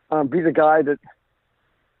be the guy that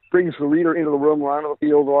brings the reader into the room or onto the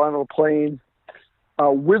field or onto the plane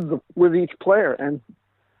with each player. And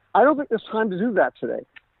I don't think there's time to do that today.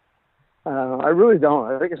 I really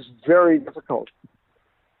don't. I think it's very difficult.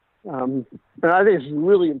 And I think it's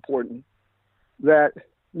really important that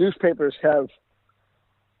newspapers have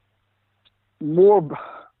more,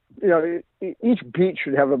 each beat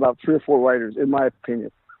should have about 3 or 4 writers, in my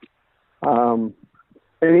opinion. And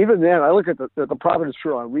even then, I look at the Providence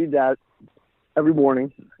Journal. I read that every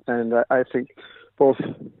morning, and I think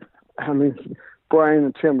Brian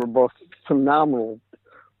and Tim are both phenomenal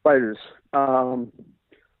writers. But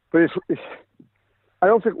I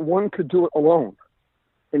don't think one could do it alone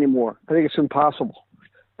anymore. I think it's impossible.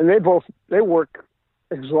 And they work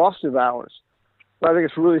exhaustive hours. But I think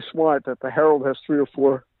it's really smart that the Herald has 3 or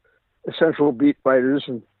 4 essential beat writers,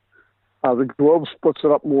 and the Globe splits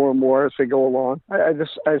it up more and more as they go along. I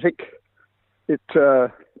think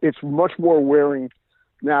it's much more wearing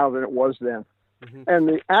now than it was then. Mm-hmm. And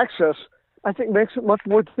the access, I think, makes it much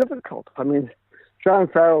more difficult. I mean, John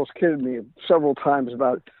Farrell's kidded me several times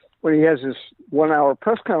about when he has his 1-hour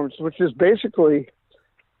press conference, which is basically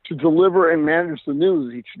to deliver and manage the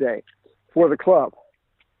news each day for the club.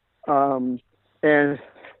 And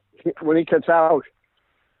when he gets out,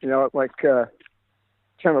 at like 10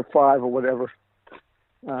 or 5 or whatever,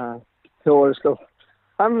 he'll always go,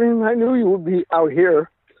 I knew you would be out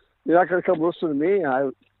here. You're not going to come listen to me. I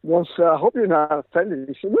once hope you're not offended.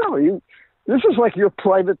 He said, no, this is like your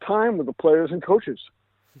private time with the players and coaches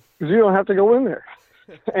because you don't have to go in there.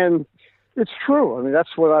 And it's true. I mean,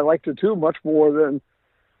 that's what I like to do much more than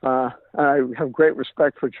I have great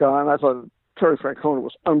respect for John. I thought Terry Francona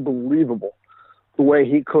was unbelievable the way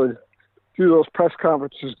he could do those press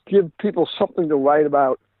conferences, give people something to write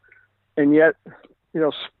about, and yet,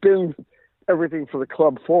 spin everything for the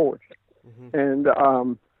club forward. Mm-hmm. And,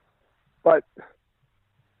 but,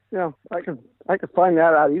 I could find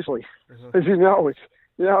that out easily. Mm-hmm. As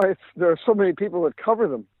there are so many people that cover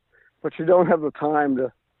them, but you don't have the time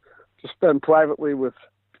to spend privately with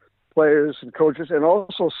players and coaches and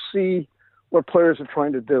also see what players are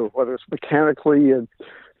trying to do, whether it's mechanically and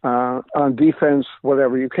on defense,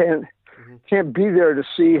 whatever. You can't be there to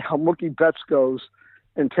see how Mookie Betts goes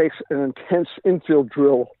and takes an intense infield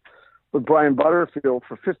drill with Brian Butterfield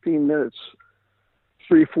for 15 minutes,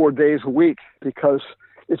 3-4 days a week, because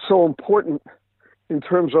it's so important in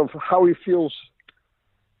terms of how he feels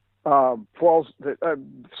balls,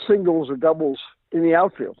 singles or doubles in the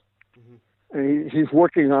outfield. Mm-hmm. And he's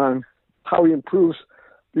working on how he improves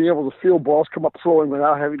being able to feel balls come up throwing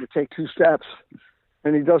without having to take 2 steps.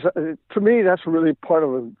 And he does that. To me, that's really part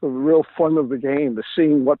of the real fun of the game, is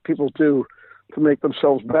seeing what people do to make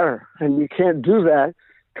themselves better. And you can't do that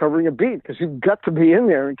covering a beat because you've got to be in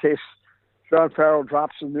there in case John Farrell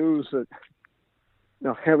drops the news that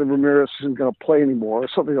Hanley Ramirez isn't going to play anymore or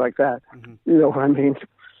something like that. Mm-hmm. You know what I mean?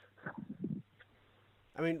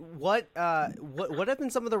 I mean, what have been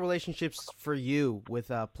some of the relationships for you with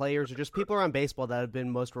players or just people around baseball that have been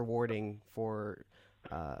most rewarding for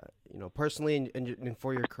personally and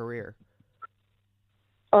for your career?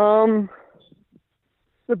 There've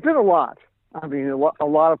been a lot. I mean, a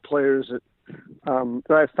lot of players that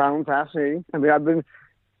I found fascinating. I mean,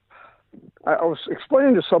 I was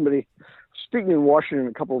explaining to somebody, speaking in Washington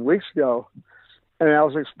a couple of weeks ago, and I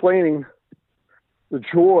was explaining the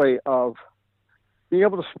joy of being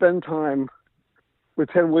able to spend time with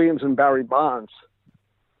Ted Williams and Barry Bonds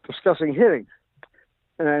discussing hitting.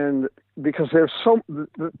 And because Ted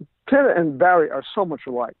and Barry are so much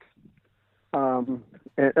alike, or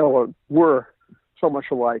were so much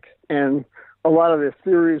alike, and a lot of their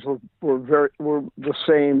theories were the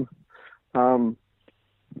same.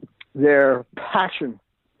 Their passion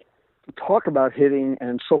to talk about hitting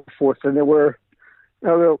and so forth, and they were,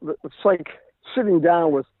 it's like sitting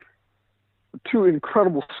down with 2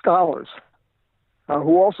 incredible scholars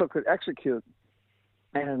who also could execute.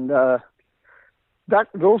 And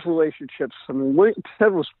those relationships. I mean,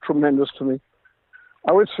 Ted was tremendous to me.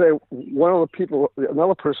 I would say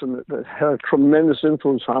another person that had a tremendous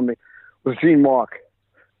influence on me was Gene Mauch.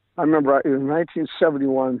 I remember in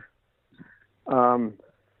 1971, the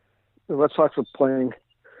Red Sox were playing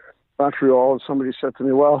Montreal, and somebody said to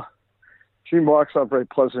me, "Well, Gene Mauch's not very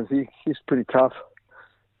pleasant. He's pretty tough."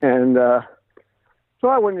 And so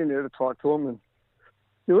I went in there to talk to him, and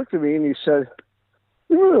he looked at me and he said,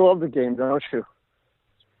 "You really love the game, don't you?"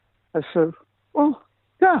 I said, "Well,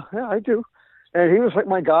 yeah, I do." And he was like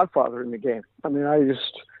my godfather in the game. I mean,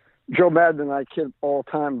 Joe Madden and I kid all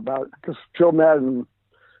the time about it, because Joe Madden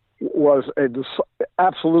was an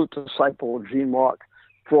absolute disciple of Gene Mauch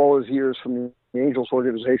for all his years from the Angels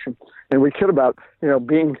organization. And we kid about,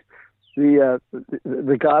 being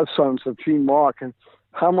the godsons of Gene Mauch, and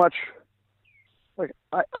how much, like,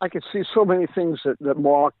 I could see so many things that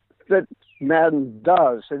Madden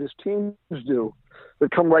does, that his teams do,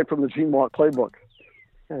 that come right from the Gene Mauch playbook.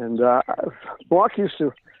 And Mauch used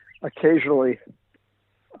to occasionally,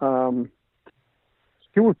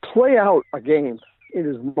 he would play out a game in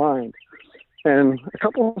his mind. And a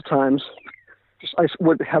couple of times, I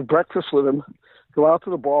would have breakfast with him, go out to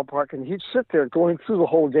the ballpark, and he'd sit there going through the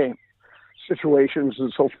whole game, situations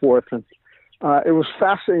and so forth. And it was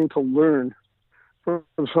fascinating to learn from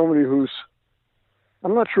somebody who's,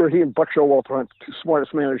 I'm not sure he and Buck Showalter aren't the two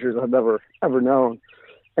smartest managers I've ever known.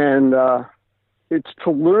 And it's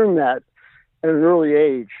to learn that at an early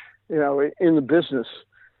age, in the business,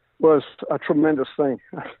 was a tremendous thing.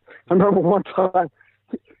 I remember one time,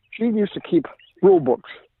 Gene used to keep rule books,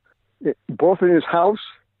 both in his house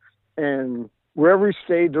and wherever he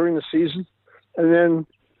stayed during the season. And then,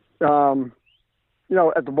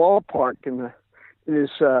 at the ballpark in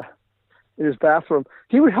his bathroom,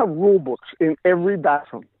 he would have rule books in every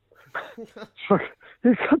bathroom. So he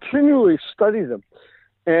continually studied them.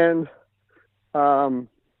 And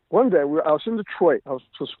one day I was in Detroit. I was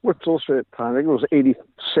Sports Illustrated at the time. I think it was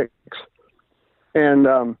 '86, and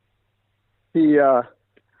we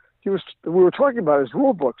were talking about his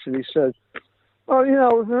rule books, and he said, "Well,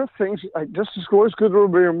 there are things just as always good to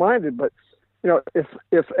be reminded. But if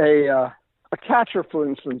a catcher, for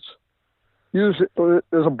instance, there's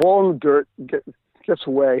a ball in the dirt, gets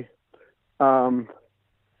away, and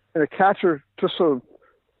a catcher just sort of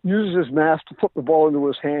uses his mask to put the ball into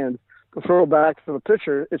his hand to throw back to the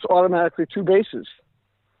pitcher, it's automatically 2 bases."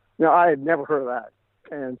 Now, I had never heard of that.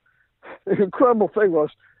 And the incredible thing was,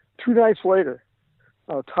 2 nights later,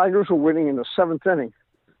 Tigers were winning in the 7th inning.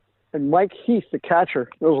 And Mike Heath, the catcher,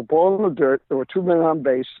 there was a ball in the dirt. There were 2 men on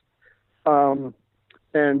base.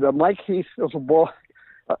 And Mike Heath, there was a ball.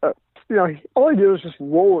 All he did was just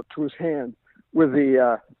roll it to his hand with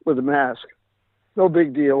the mask. No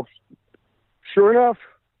big deal. Sure enough,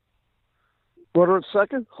 runner at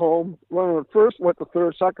second, home. Runner at first, went to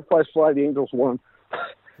third, sacrifice fly, the Angels won.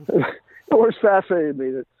 It always fascinated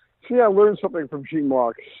me that, I learned something from Gene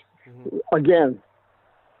Mauch. Again.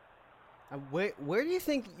 Where do you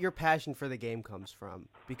think your passion for the game comes from?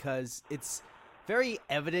 Because it's very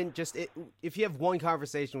evident, if you have one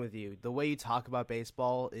conversation with you, the way you talk about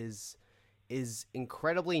baseball is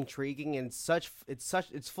incredibly intriguing, and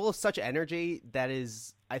it's full of such energy that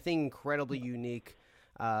is, I think, incredibly unique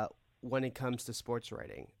when it comes to sports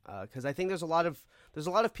writing, because I think there's a lot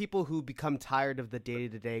of people who become tired of the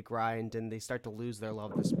day-to-day grind, and they start to lose their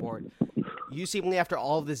love of the sport. You seemingly, after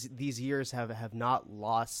all of these years, have not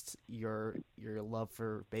lost your love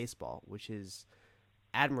for baseball, which is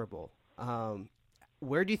admirable.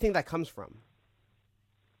 Where do you think that comes from?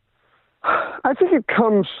 I think it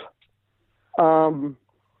comes. Part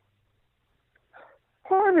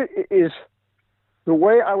of it is the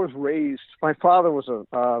way I was raised. My father was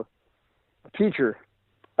a teacher,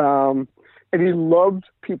 and he loved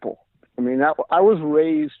people. I mean, I was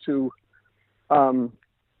raised to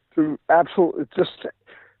absolutely just,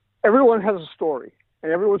 everyone has a story,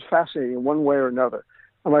 and everyone's fascinating in one way or another.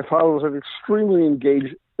 And my father was an extremely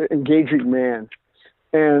engaging man,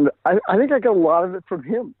 and I think I got a lot of it from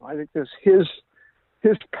him. I think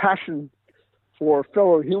his passion for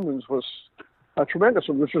fellow humans was tremendous,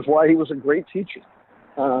 which is why he was a great teacher.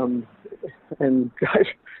 And guys,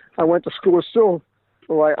 I went to school still.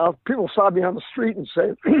 People saw me on the street and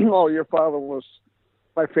say, "Oh, your father was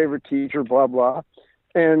my favorite teacher," blah blah.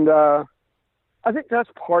 And I think that's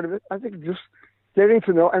part of it. I think just getting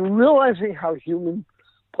to know and realizing how human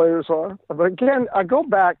players are. But again, I go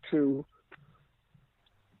back to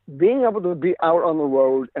being able to be out on the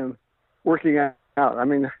road and working out. I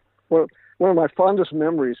mean, one of my fondest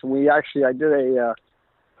memories, and I did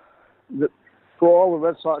for all the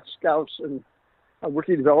Red Sox scouts and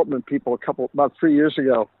rookie development people about 3 years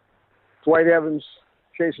ago. Dwight Evans,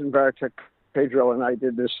 Jason Varitek, Pedro, and I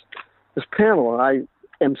did this panel, and I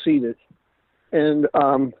emceed it. And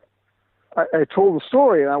I told the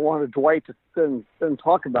story, and I wanted Dwight to then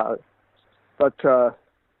talk about it. But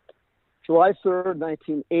July 3rd,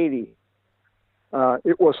 1980,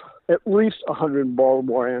 it was at least 100 in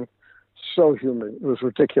Baltimore, and so humid. It was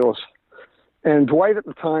ridiculous. And Dwight at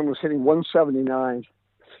the time was hitting 179.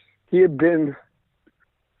 He had been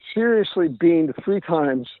seriously beamed 3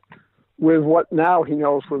 times with what now he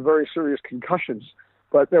knows were very serious concussions.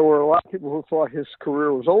 But there were a lot of people who thought his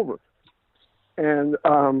career was over. And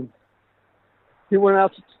he went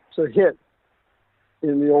out to hit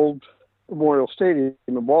in the old Memorial Stadium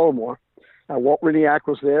in Baltimore. Walt Riniak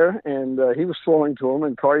was there, and he was throwing to him,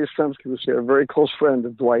 and Carl Yastrzemski was there, a very close friend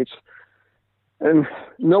of Dwight's. And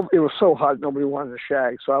it was so hot, nobody wanted to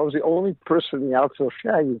shag. So I was the only person in the outfield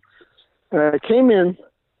shagging. And I came in,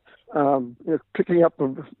 picking up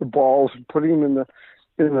the balls and putting them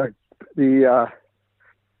in the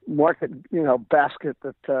market, basket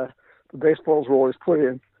that the baseballs were always put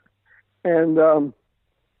in. And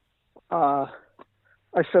I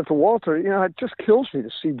said to Walter, it just kills me to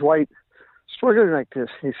see Dwight struggling like this.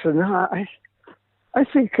 He said, "No, I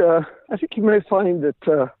think you may find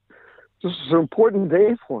that this is an important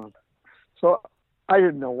day for him." So I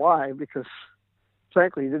didn't know why, because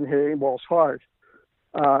frankly, he didn't hit any balls hard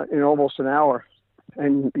in almost an hour.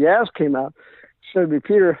 And Yaz came out, said to me,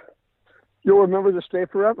 "Peter, you'll remember this day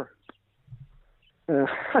forever." And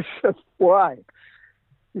I said, "Why?"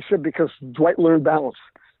 He said, "Because Dwight learned balance.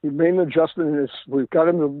 He made an adjustment in this. We've got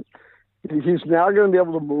him he's now going to be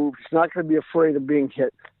able to move. He's not going to be afraid of being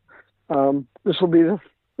hit. This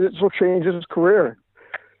will change his career."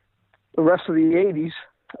 The rest of the 80s,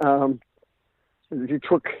 he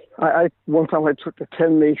took, one time I took the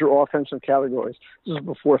 10 major offensive categories. This is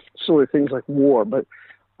before silly things like war, but,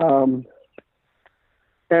 and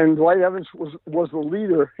Dwight Evans was the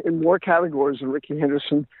leader in more categories than Rickey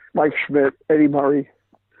Henderson, Mike Schmidt, Eddie Murray.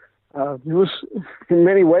 He was in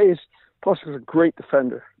many ways, plus he was a great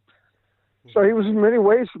defender. So he was in many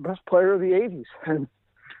ways the best player of the 80s. And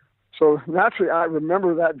so naturally I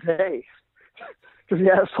remember that day, because he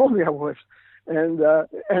had told me I would. And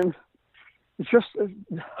it's just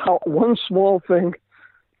how one small thing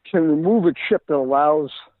can remove a chip that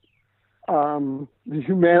allows the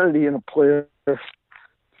humanity in a player to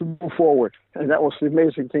move forward. And that was the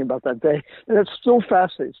amazing thing about that day. And it still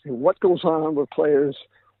fascinates me what goes on with players,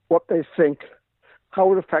 what they think,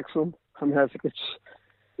 how it affects them. I mean, I think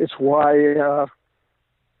it's why,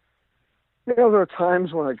 there are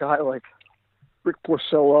times when a guy like Rick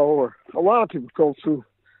Porcello or a lot of people go through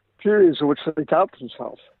periods in which they doubt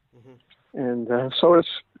themselves. Mm-hmm. And so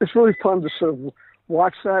it's really fun to sort of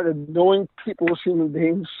watch that, and knowing people as human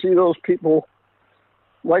beings, see those people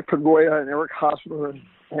like Pedroia and Eric Hosmer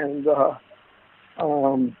and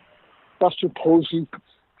Buster Posey,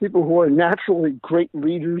 people who are naturally great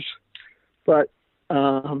leaders, but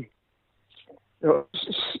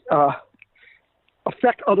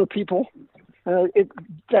affect other people.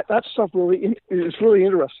 That stuff really is really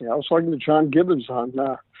interesting. I was talking to John Gibbons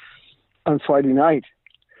on Friday night,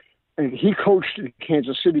 and he coached in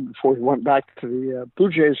Kansas City before he went back to the Blue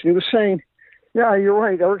Jays. He was saying, "Yeah, you're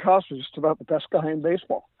right. Eric Hosmer is just about the best guy in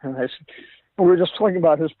baseball." And I said, we were just talking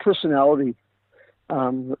about his personality. There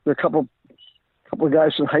are a couple of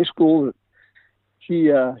guys in high school that he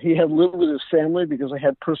had lived with his family because they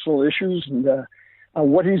had personal issues, and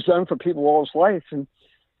what he's done for people all his life. And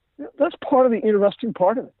that's part of the interesting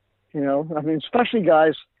part of it, I mean, especially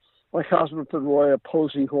guys like Hosmer, Pedroia,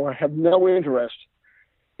 Posey, who have no interest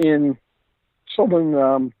in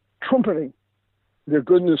someone trumpeting their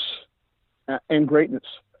goodness and greatness.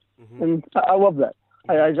 Mm-hmm. And I love that.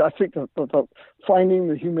 I think that finding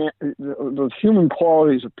the human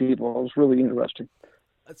qualities of people is really interesting.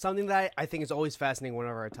 Something that I think is always fascinating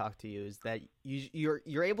whenever I talk to you is that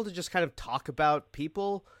you're able to just kind of talk about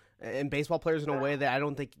people and baseball players in a way that I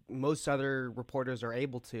don't think most other reporters are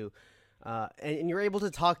able to. And you're able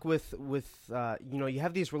to talk with you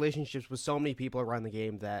have these relationships with so many people around the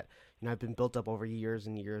game that, have been built up over years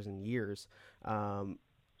and years and years.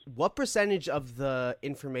 What percentage of the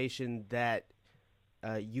information that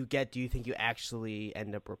you get do you think you actually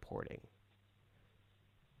end up reporting?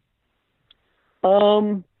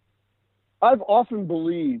 I've often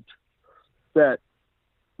believed that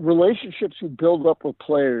relationships you build up with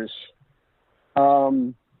players are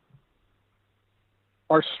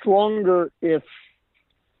stronger if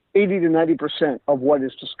 80 to 90% of what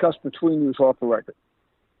is discussed between you is off the record.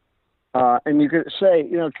 And you could say,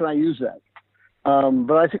 can I use that?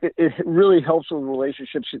 But I think it really helps with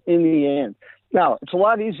relationships in the end. Now, it's a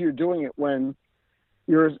lot easier doing it when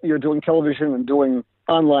you're doing television and doing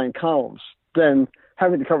online columns than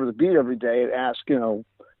having to cover the beat every day and ask,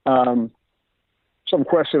 some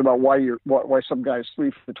question about why some guy's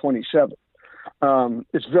 3 for 27.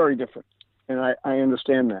 It's very different, and I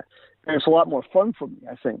understand that, and it's a lot more fun for me,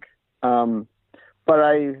 I think. But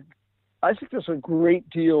I think there's a great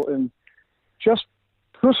deal in just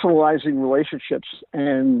personalizing relationships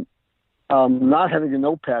and not having a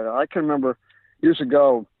notepad. I can remember years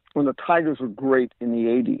ago when the Tigers were great in the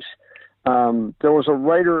 80s. There was a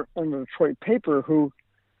writer on the Detroit paper who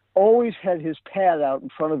always had his pad out in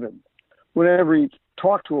front of him whenever he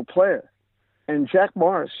talked to a player. And Jack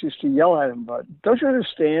Morris used to yell at him, but don't you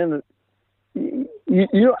understand that you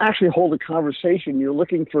don't actually hold a conversation. You're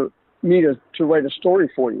looking for me to write a story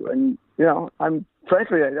for you. And, I'm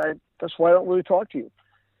frankly, that's why I don't really talk to you.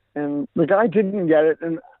 And the guy didn't get it,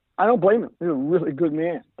 and I don't blame him. He's a really good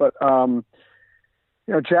man. But,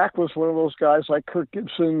 Jack was one of those guys like Kirk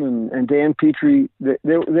Gibson and Dan Petrie. They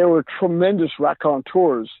were tremendous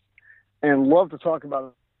raconteurs and loved to talk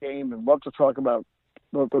about the game and loved to talk about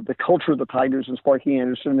the culture of the Tigers and Sparky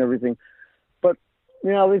Anderson and everything. But,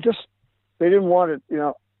 they didn't want it,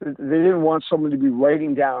 they didn't want someone to be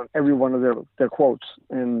writing down every one of their quotes.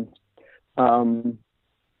 And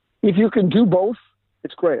if you can do both,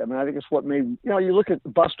 it's great. I mean, I think it's what made, you look at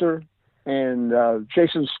Buster and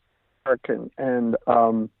Jason Stark and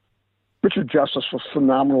Richard Justice was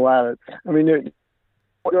phenomenal at it. I mean,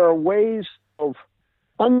 there are ways of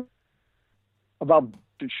about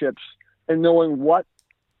relationships and knowing what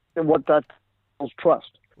that builds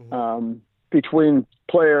trust between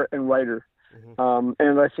player and writer.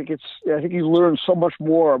 And I think you learn so much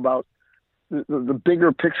more about the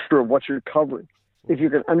bigger picture of what you're covering if you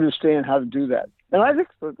can understand how to do that. And I think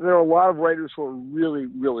that there are a lot of writers who are really,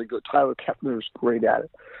 really good. Tyler Kepner is great at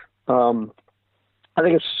it. I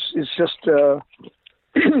think it's just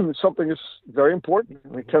something that's very important. I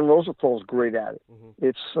mean, Ken Rosenthal is great at it.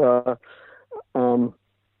 It's a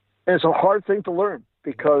hard thing to learn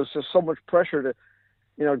because there's so much pressure to,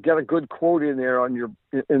 get a good quote in there in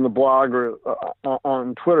the blog or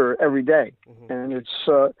on Twitter every day. And it's,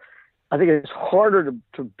 I think it's harder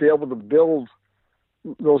to be able to build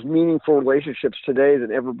those meaningful relationships today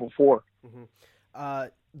than ever before.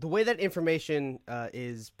 The way that information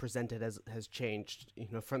is presented has changed,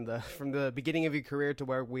 from the beginning of your career to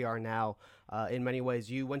where we are now. In many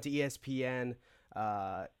ways, you went to ESPN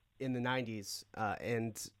in the 90s,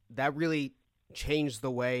 and that really changed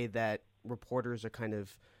the way that reporters are kind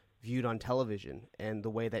of viewed on television and the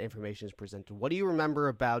way that information is presented. What do you remember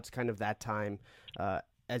about kind of that time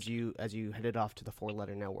as you headed off to the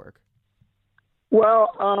Four-Letter Network?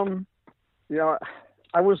 Well, I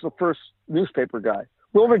was the first newspaper guy.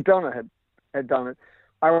 Will McDonough had done it.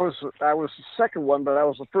 I was the second one, but I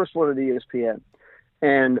was the first one at ESPN.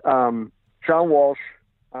 And John Walsh,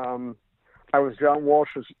 I was John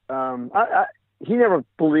Walsh's. He never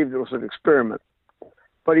believed it was an experiment,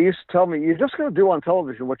 but he used to tell me, "You're just going to do on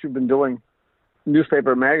television what you've been doing in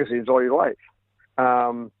newspaper and magazines all your life."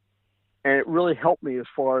 And it really helped me as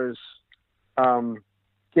far as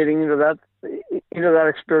getting into that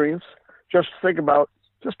experience. Just talk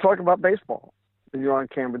about baseball when you're on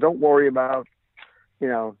camera. Don't worry about,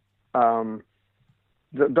 don't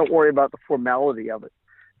worry about the formality of it.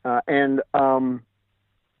 And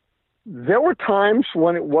there were times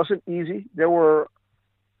when it wasn't easy. There were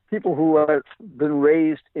people who had been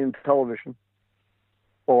raised in television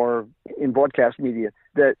or in broadcast media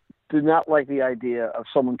that did not like the idea of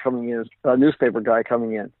someone coming in, a newspaper guy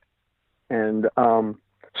coming in. And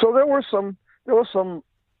so there was some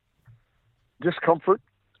discomfort,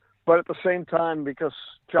 but at the same time, because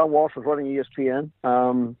John Walsh was running ESPN,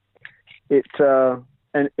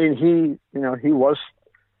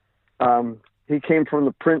 he came from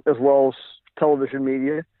the print as well as television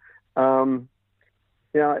media. I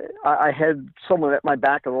had someone at my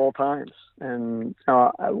back at all times, and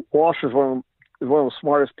Walsh is one of the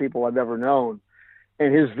smartest people I've ever known,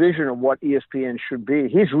 and his vision of what ESPN should be,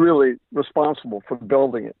 he's really responsible for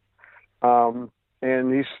building it, and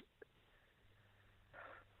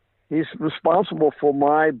he's responsible for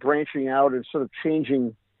my branching out and sort of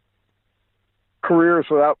changing careers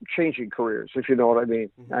without changing careers, if you know what I mean.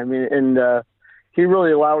 Mm-hmm. I mean, and he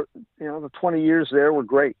really allowed, the 20 years there were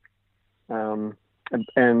great. But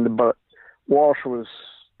Walsh was,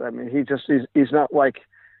 he's not like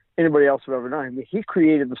anybody else I've ever known. I mean, he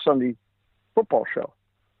created the Sunday football show,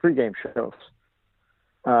 pregame shows,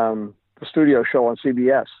 the studio show on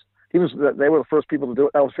CBS. They were the first people to do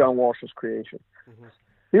it. That was John Walsh's creation. Mm-hmm.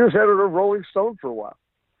 He was editor of Rolling Stone for a while.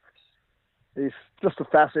 He's just a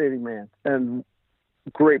fascinating man and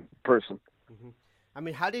great person. Mm-hmm. I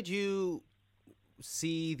mean, how did you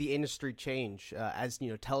see the industry change as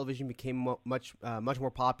television became much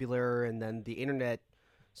more popular, and then the internet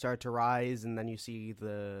started to rise, and then you see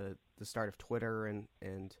the start of Twitter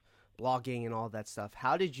and blogging and all that stuff?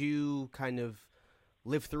 How did you kind of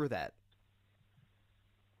live through that?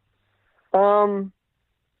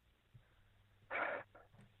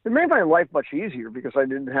 It made my life much easier because I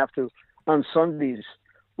didn't have to, on Sundays,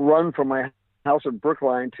 run from my house at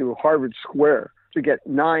Brookline to Harvard Square to get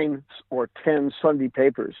 9 or 10 Sunday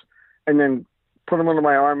papers and then put them under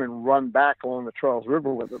my arm and run back along the Charles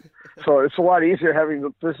River with them. So it's a lot easier having the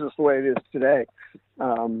business the way it is today.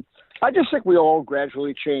 I just think we all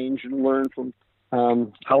gradually change and learn from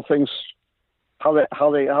how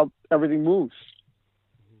everything moves.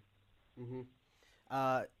 Mm-hmm.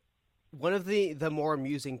 One of the more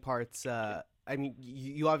amusing parts, I mean,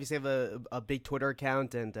 you obviously have a big Twitter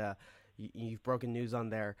account, and you've broken news on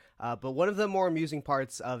there. But one of the more amusing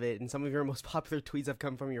parts of it, and some of your most popular tweets have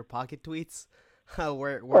come from your pocket tweets. I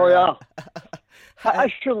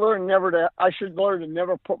should learn to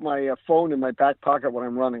never put my phone in my back pocket when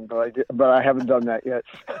I'm running, but I haven't done that yet.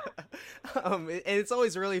 And it's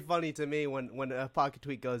always really funny to me when a pocket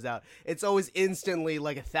tweet goes out. It's always instantly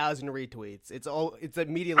like 1,000 retweets. It's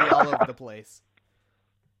immediately all over the place.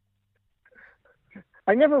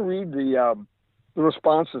 I never read the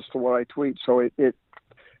responses to what I tweet, so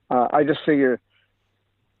I just figure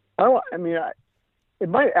it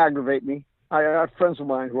might aggravate me. I have friends of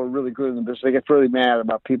mine who are really good in the business. They get really mad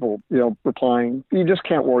about people, replying. You just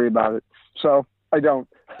can't worry about it. So I don't.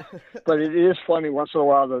 But it is funny once in a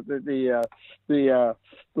while the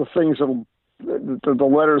things the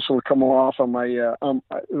letters will come off on my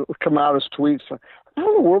come out as tweets. How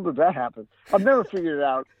in the world did that happen? I've never figured it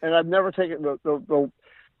out, and I've never taken the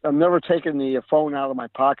phone out of my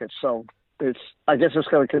pocket. So I guess it's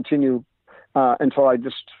going to continue until I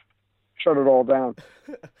just shut it all down.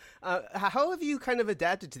 How have you kind of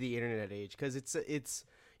adapted to the internet age? Because it's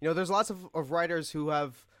there's lots of writers who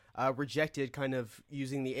have rejected kind of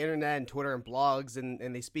using the internet and Twitter and blogs,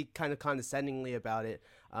 and they speak kind of condescendingly about it.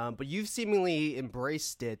 But you've seemingly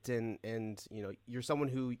embraced it, and you're someone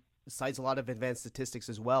who cites a lot of advanced statistics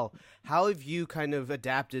as well. How have you kind of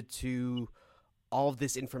adapted to all of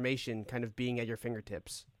this information kind of being at your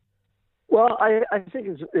fingertips? Well, I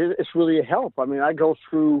think it's really a help. I mean, I go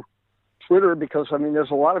through Twitter because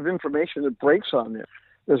there's a lot of information that breaks on there.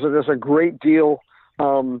 There's a great deal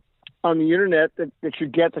on the internet that you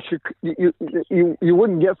get that you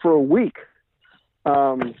wouldn't get for a week,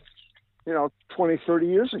 20, 30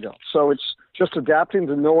 years ago. So it's just adapting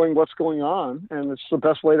to knowing what's going on, and it's the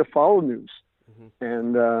best way to follow news. Mm-hmm.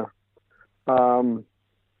 And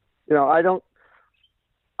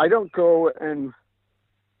I don't go and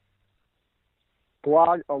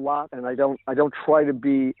blog a lot, and I don't try to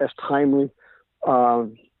be as timely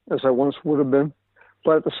as I once would have been.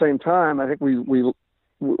 But at the same time, I think we will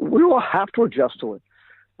have to adjust to it.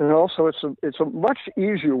 And also, it's a much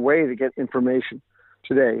easier way to get information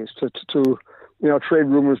today is to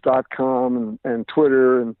traderumors.com and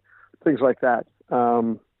Twitter and things like that.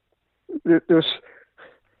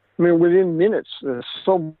 Within minutes, there's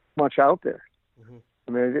so much out there.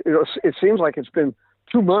 Mm-hmm. It seems like it's been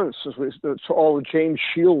 2 months since all the James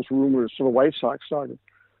Shields rumors for the White Sox started.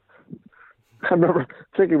 I remember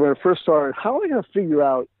thinking when it first started, how are they going to figure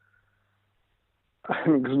out?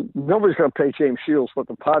 Because nobody's going to pay James Shields what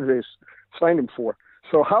the Padres signed him for.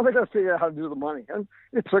 So how are they going to figure out how to do the money? And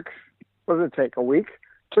it took, what did it take, a week?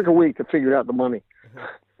 It took a week to figure out the money. Mm-hmm.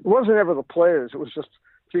 It wasn't ever the players. It was just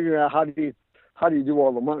figuring out how do you do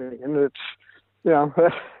all the money. And it's,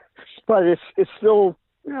 but it's still,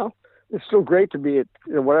 it's still great to be at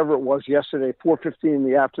whatever it was yesterday, 4:15 in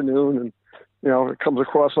the afternoon, and it comes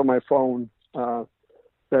across on my phone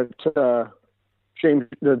that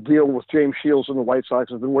the deal with James Shields and the White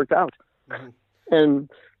Sox has been worked out, mm-hmm. and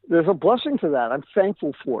there's a blessing to that. I'm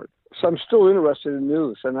thankful for it. So I'm still interested in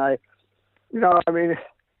news, and I go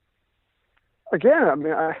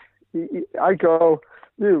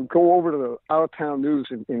over to the out of town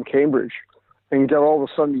news in Cambridge and get all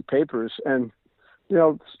the Sunday papers, and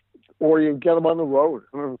or you get them on the road.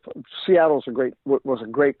 Seattle was a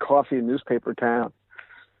great coffee and newspaper town.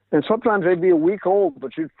 And sometimes they'd be a week old,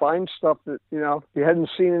 but you'd find stuff that, you hadn't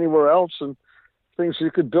seen anywhere else and things you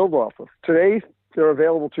could build off of. Today, they're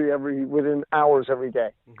available to you within hours every day.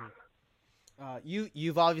 Mm-hmm.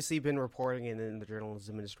 You've obviously been reporting in the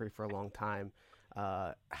journalism industry for a long time.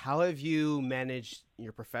 How have you managed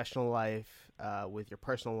your professional life with your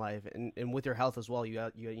personal life and with your health as well? You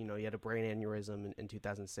had a brain aneurysm in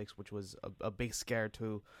 2006, which was a big scare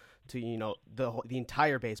to the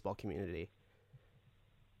entire baseball community.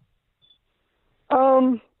 I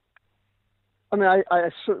mean, I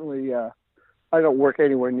certainly I don't work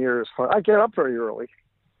anywhere near as hard. I get up very early,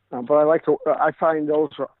 but I like to. I find those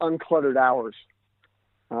are uncluttered hours.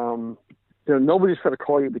 Nobody's going to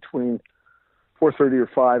call you between 4:30 or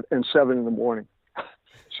 5 and 7 in the morning,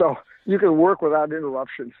 so you can work without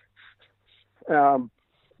interruption. But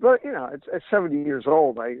at 70 years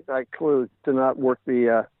old, I clearly do not work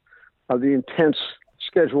the intense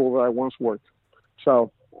schedule that I once worked.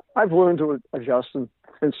 So I've learned to adjust and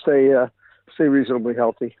stay reasonably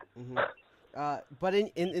healthy. Mm-hmm. But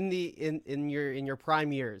in your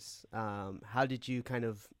prime years, how did you kind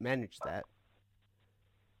of manage that?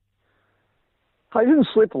 I didn't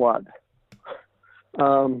sleep a lot.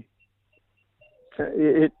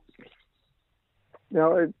 It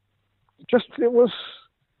was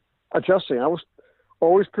adjusting. I was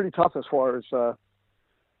always pretty tough as far as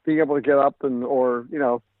being able to get up or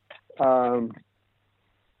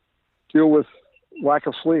deal with lack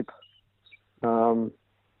of sleep.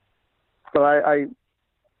 But I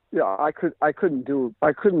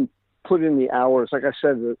couldn't put in the hours. Like I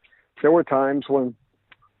said, there were times when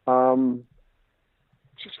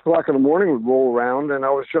 6 o'clock in the morning would roll around, and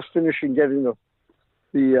I was just finishing getting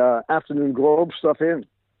the Afternoon Globe stuff in.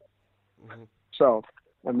 Mm-hmm. So,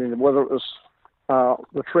 I mean, whether it was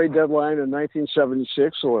the trade deadline in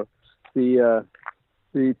 1976 or the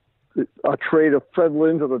trade of Fred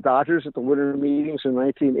Lynn to the Dodgers at the winter meetings in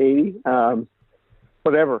 1980,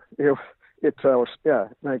 whatever, it was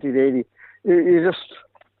 1980. You just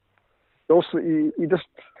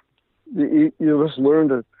learn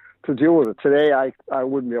to deal with it. Today, I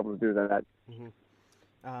wouldn't be able to do that. Mm-hmm.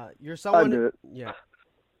 You're someone, yeah.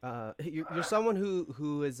 You're someone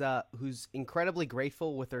who is who's incredibly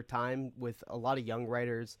grateful with their time with a lot of young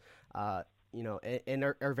writers, and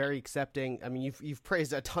are very accepting. I mean, you've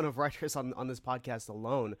praised a ton of writers on this podcast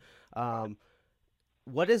alone. And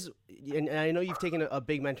I know you've taken a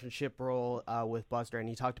big mentorship role with Buster, and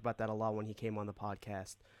he talked about that a lot when he came on the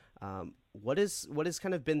podcast. What has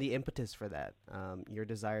kind of been the impetus for that? Your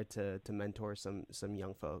desire to mentor some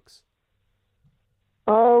young folks?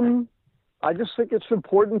 I just think it's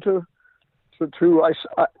important I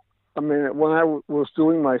mean, when I was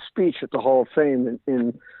doing my speech at the Hall of Fame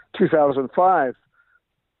in 2005,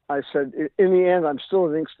 I said, in the end, I'm still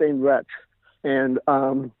an ink-stained wretch. And,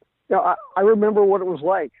 I remember what it was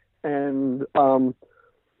like. And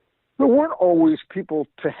there weren't always people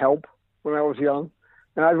to help when I was young.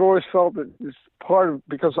 And I've always felt that it's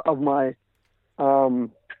because of my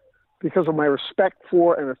respect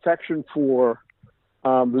for and affection for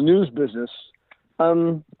the news business. At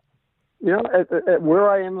where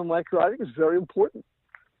I am in my career, I think it's very important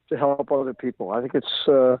to help other people. I think it's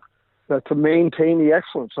to maintain the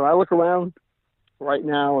excellence. And I look around right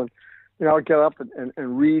now, and I get up and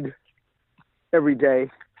read every day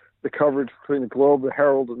the coverage between the Globe, the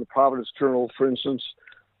Herald, and the Providence Journal, for instance.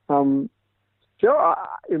 In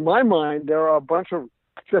my mind, there are a bunch of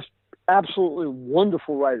just absolutely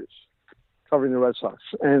wonderful writers covering the Red Sox,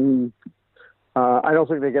 and I don't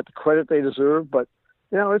think they get the credit they deserve. But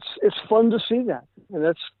it's fun to see that,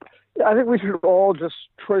 and I think we should all just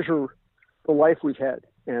treasure the life we've had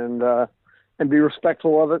and be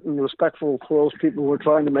respectful of it and respectful for those people who are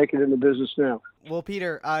trying to make it in the business now. Well,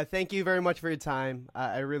 Peter, thank you very much for your time.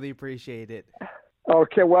 I really appreciate it.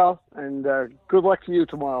 Okay, well, and good luck to you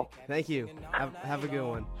tomorrow. Thank you. Have a good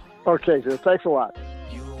one. Okay, sir. Thanks a lot.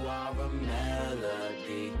 You are a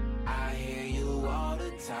melody. I hear you all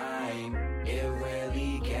the time. It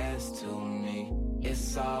really gets to me.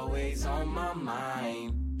 It's always on my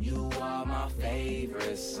mind. You are my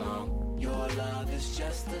favorite song. Your love is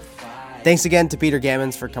justified. Thanks again to Peter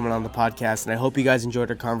Gammons for coming on the podcast, and I hope you guys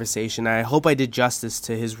enjoyed our conversation. I hope I did justice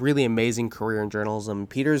to his really amazing career in journalism.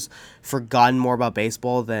 Peter's forgotten more about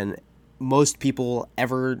baseball than most people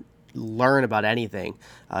ever learn about anything.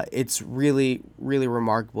 It's really, really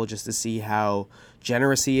remarkable just to see how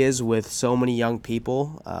generous he is with so many young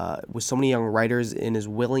people, with so many young writers, in his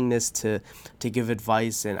willingness to give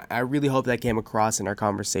advice. And I really hope that came across in our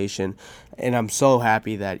conversation. And I'm so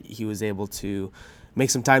happy that he was able to make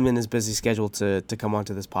some time in his busy schedule to come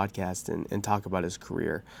onto this podcast and talk about his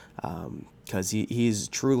career, because he's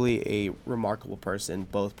truly a remarkable person,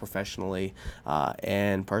 both professionally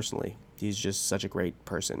and personally. He's just such a great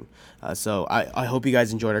person. So I hope you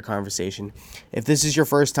guys enjoyed our conversation. If this is your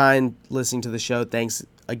first time listening to the show, thanks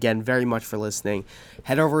again very much for listening.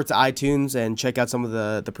 Head over to iTunes and check out some of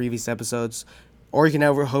the previous episodes. Or you can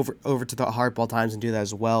over to the Hardball Times and do that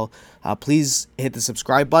as well. Please hit the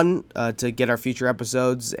subscribe button to get our future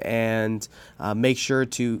episodes, and make sure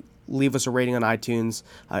to leave us a rating on iTunes.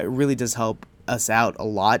 It really does help us out a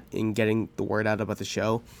lot in getting the word out about the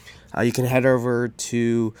show. You can head over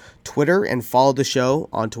to Twitter and follow the show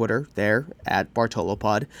on Twitter there at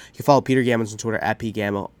BartoloPod. You can follow Peter Gammons on Twitter at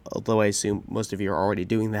PGamma, although I assume most of you are already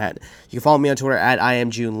doing that. You can follow me on Twitter at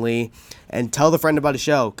IamJuneLee, and tell the friend about the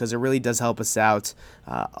show, because it really does help us out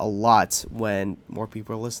a lot when more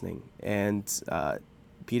people are listening. And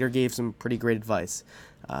Peter gave some pretty great advice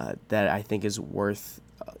that I think is worth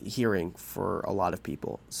hearing for a lot of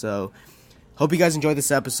people. So hope you guys enjoyed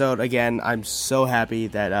this episode. Again, I'm so happy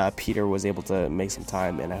that Peter was able to make some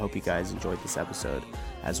time, and I hope you guys enjoyed this episode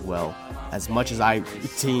as well, as much as I,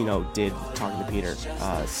 did talking to Peter.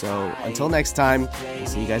 So until next time, we'll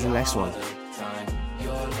see you guys in the next one.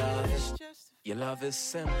 Your love is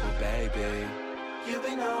simple, baby. You've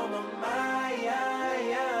been on my mind.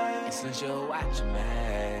 And since you're watching me,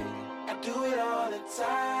 I do it all the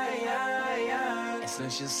time. And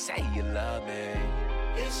since you say you love me,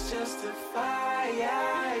 it's just a fire.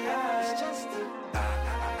 It's just a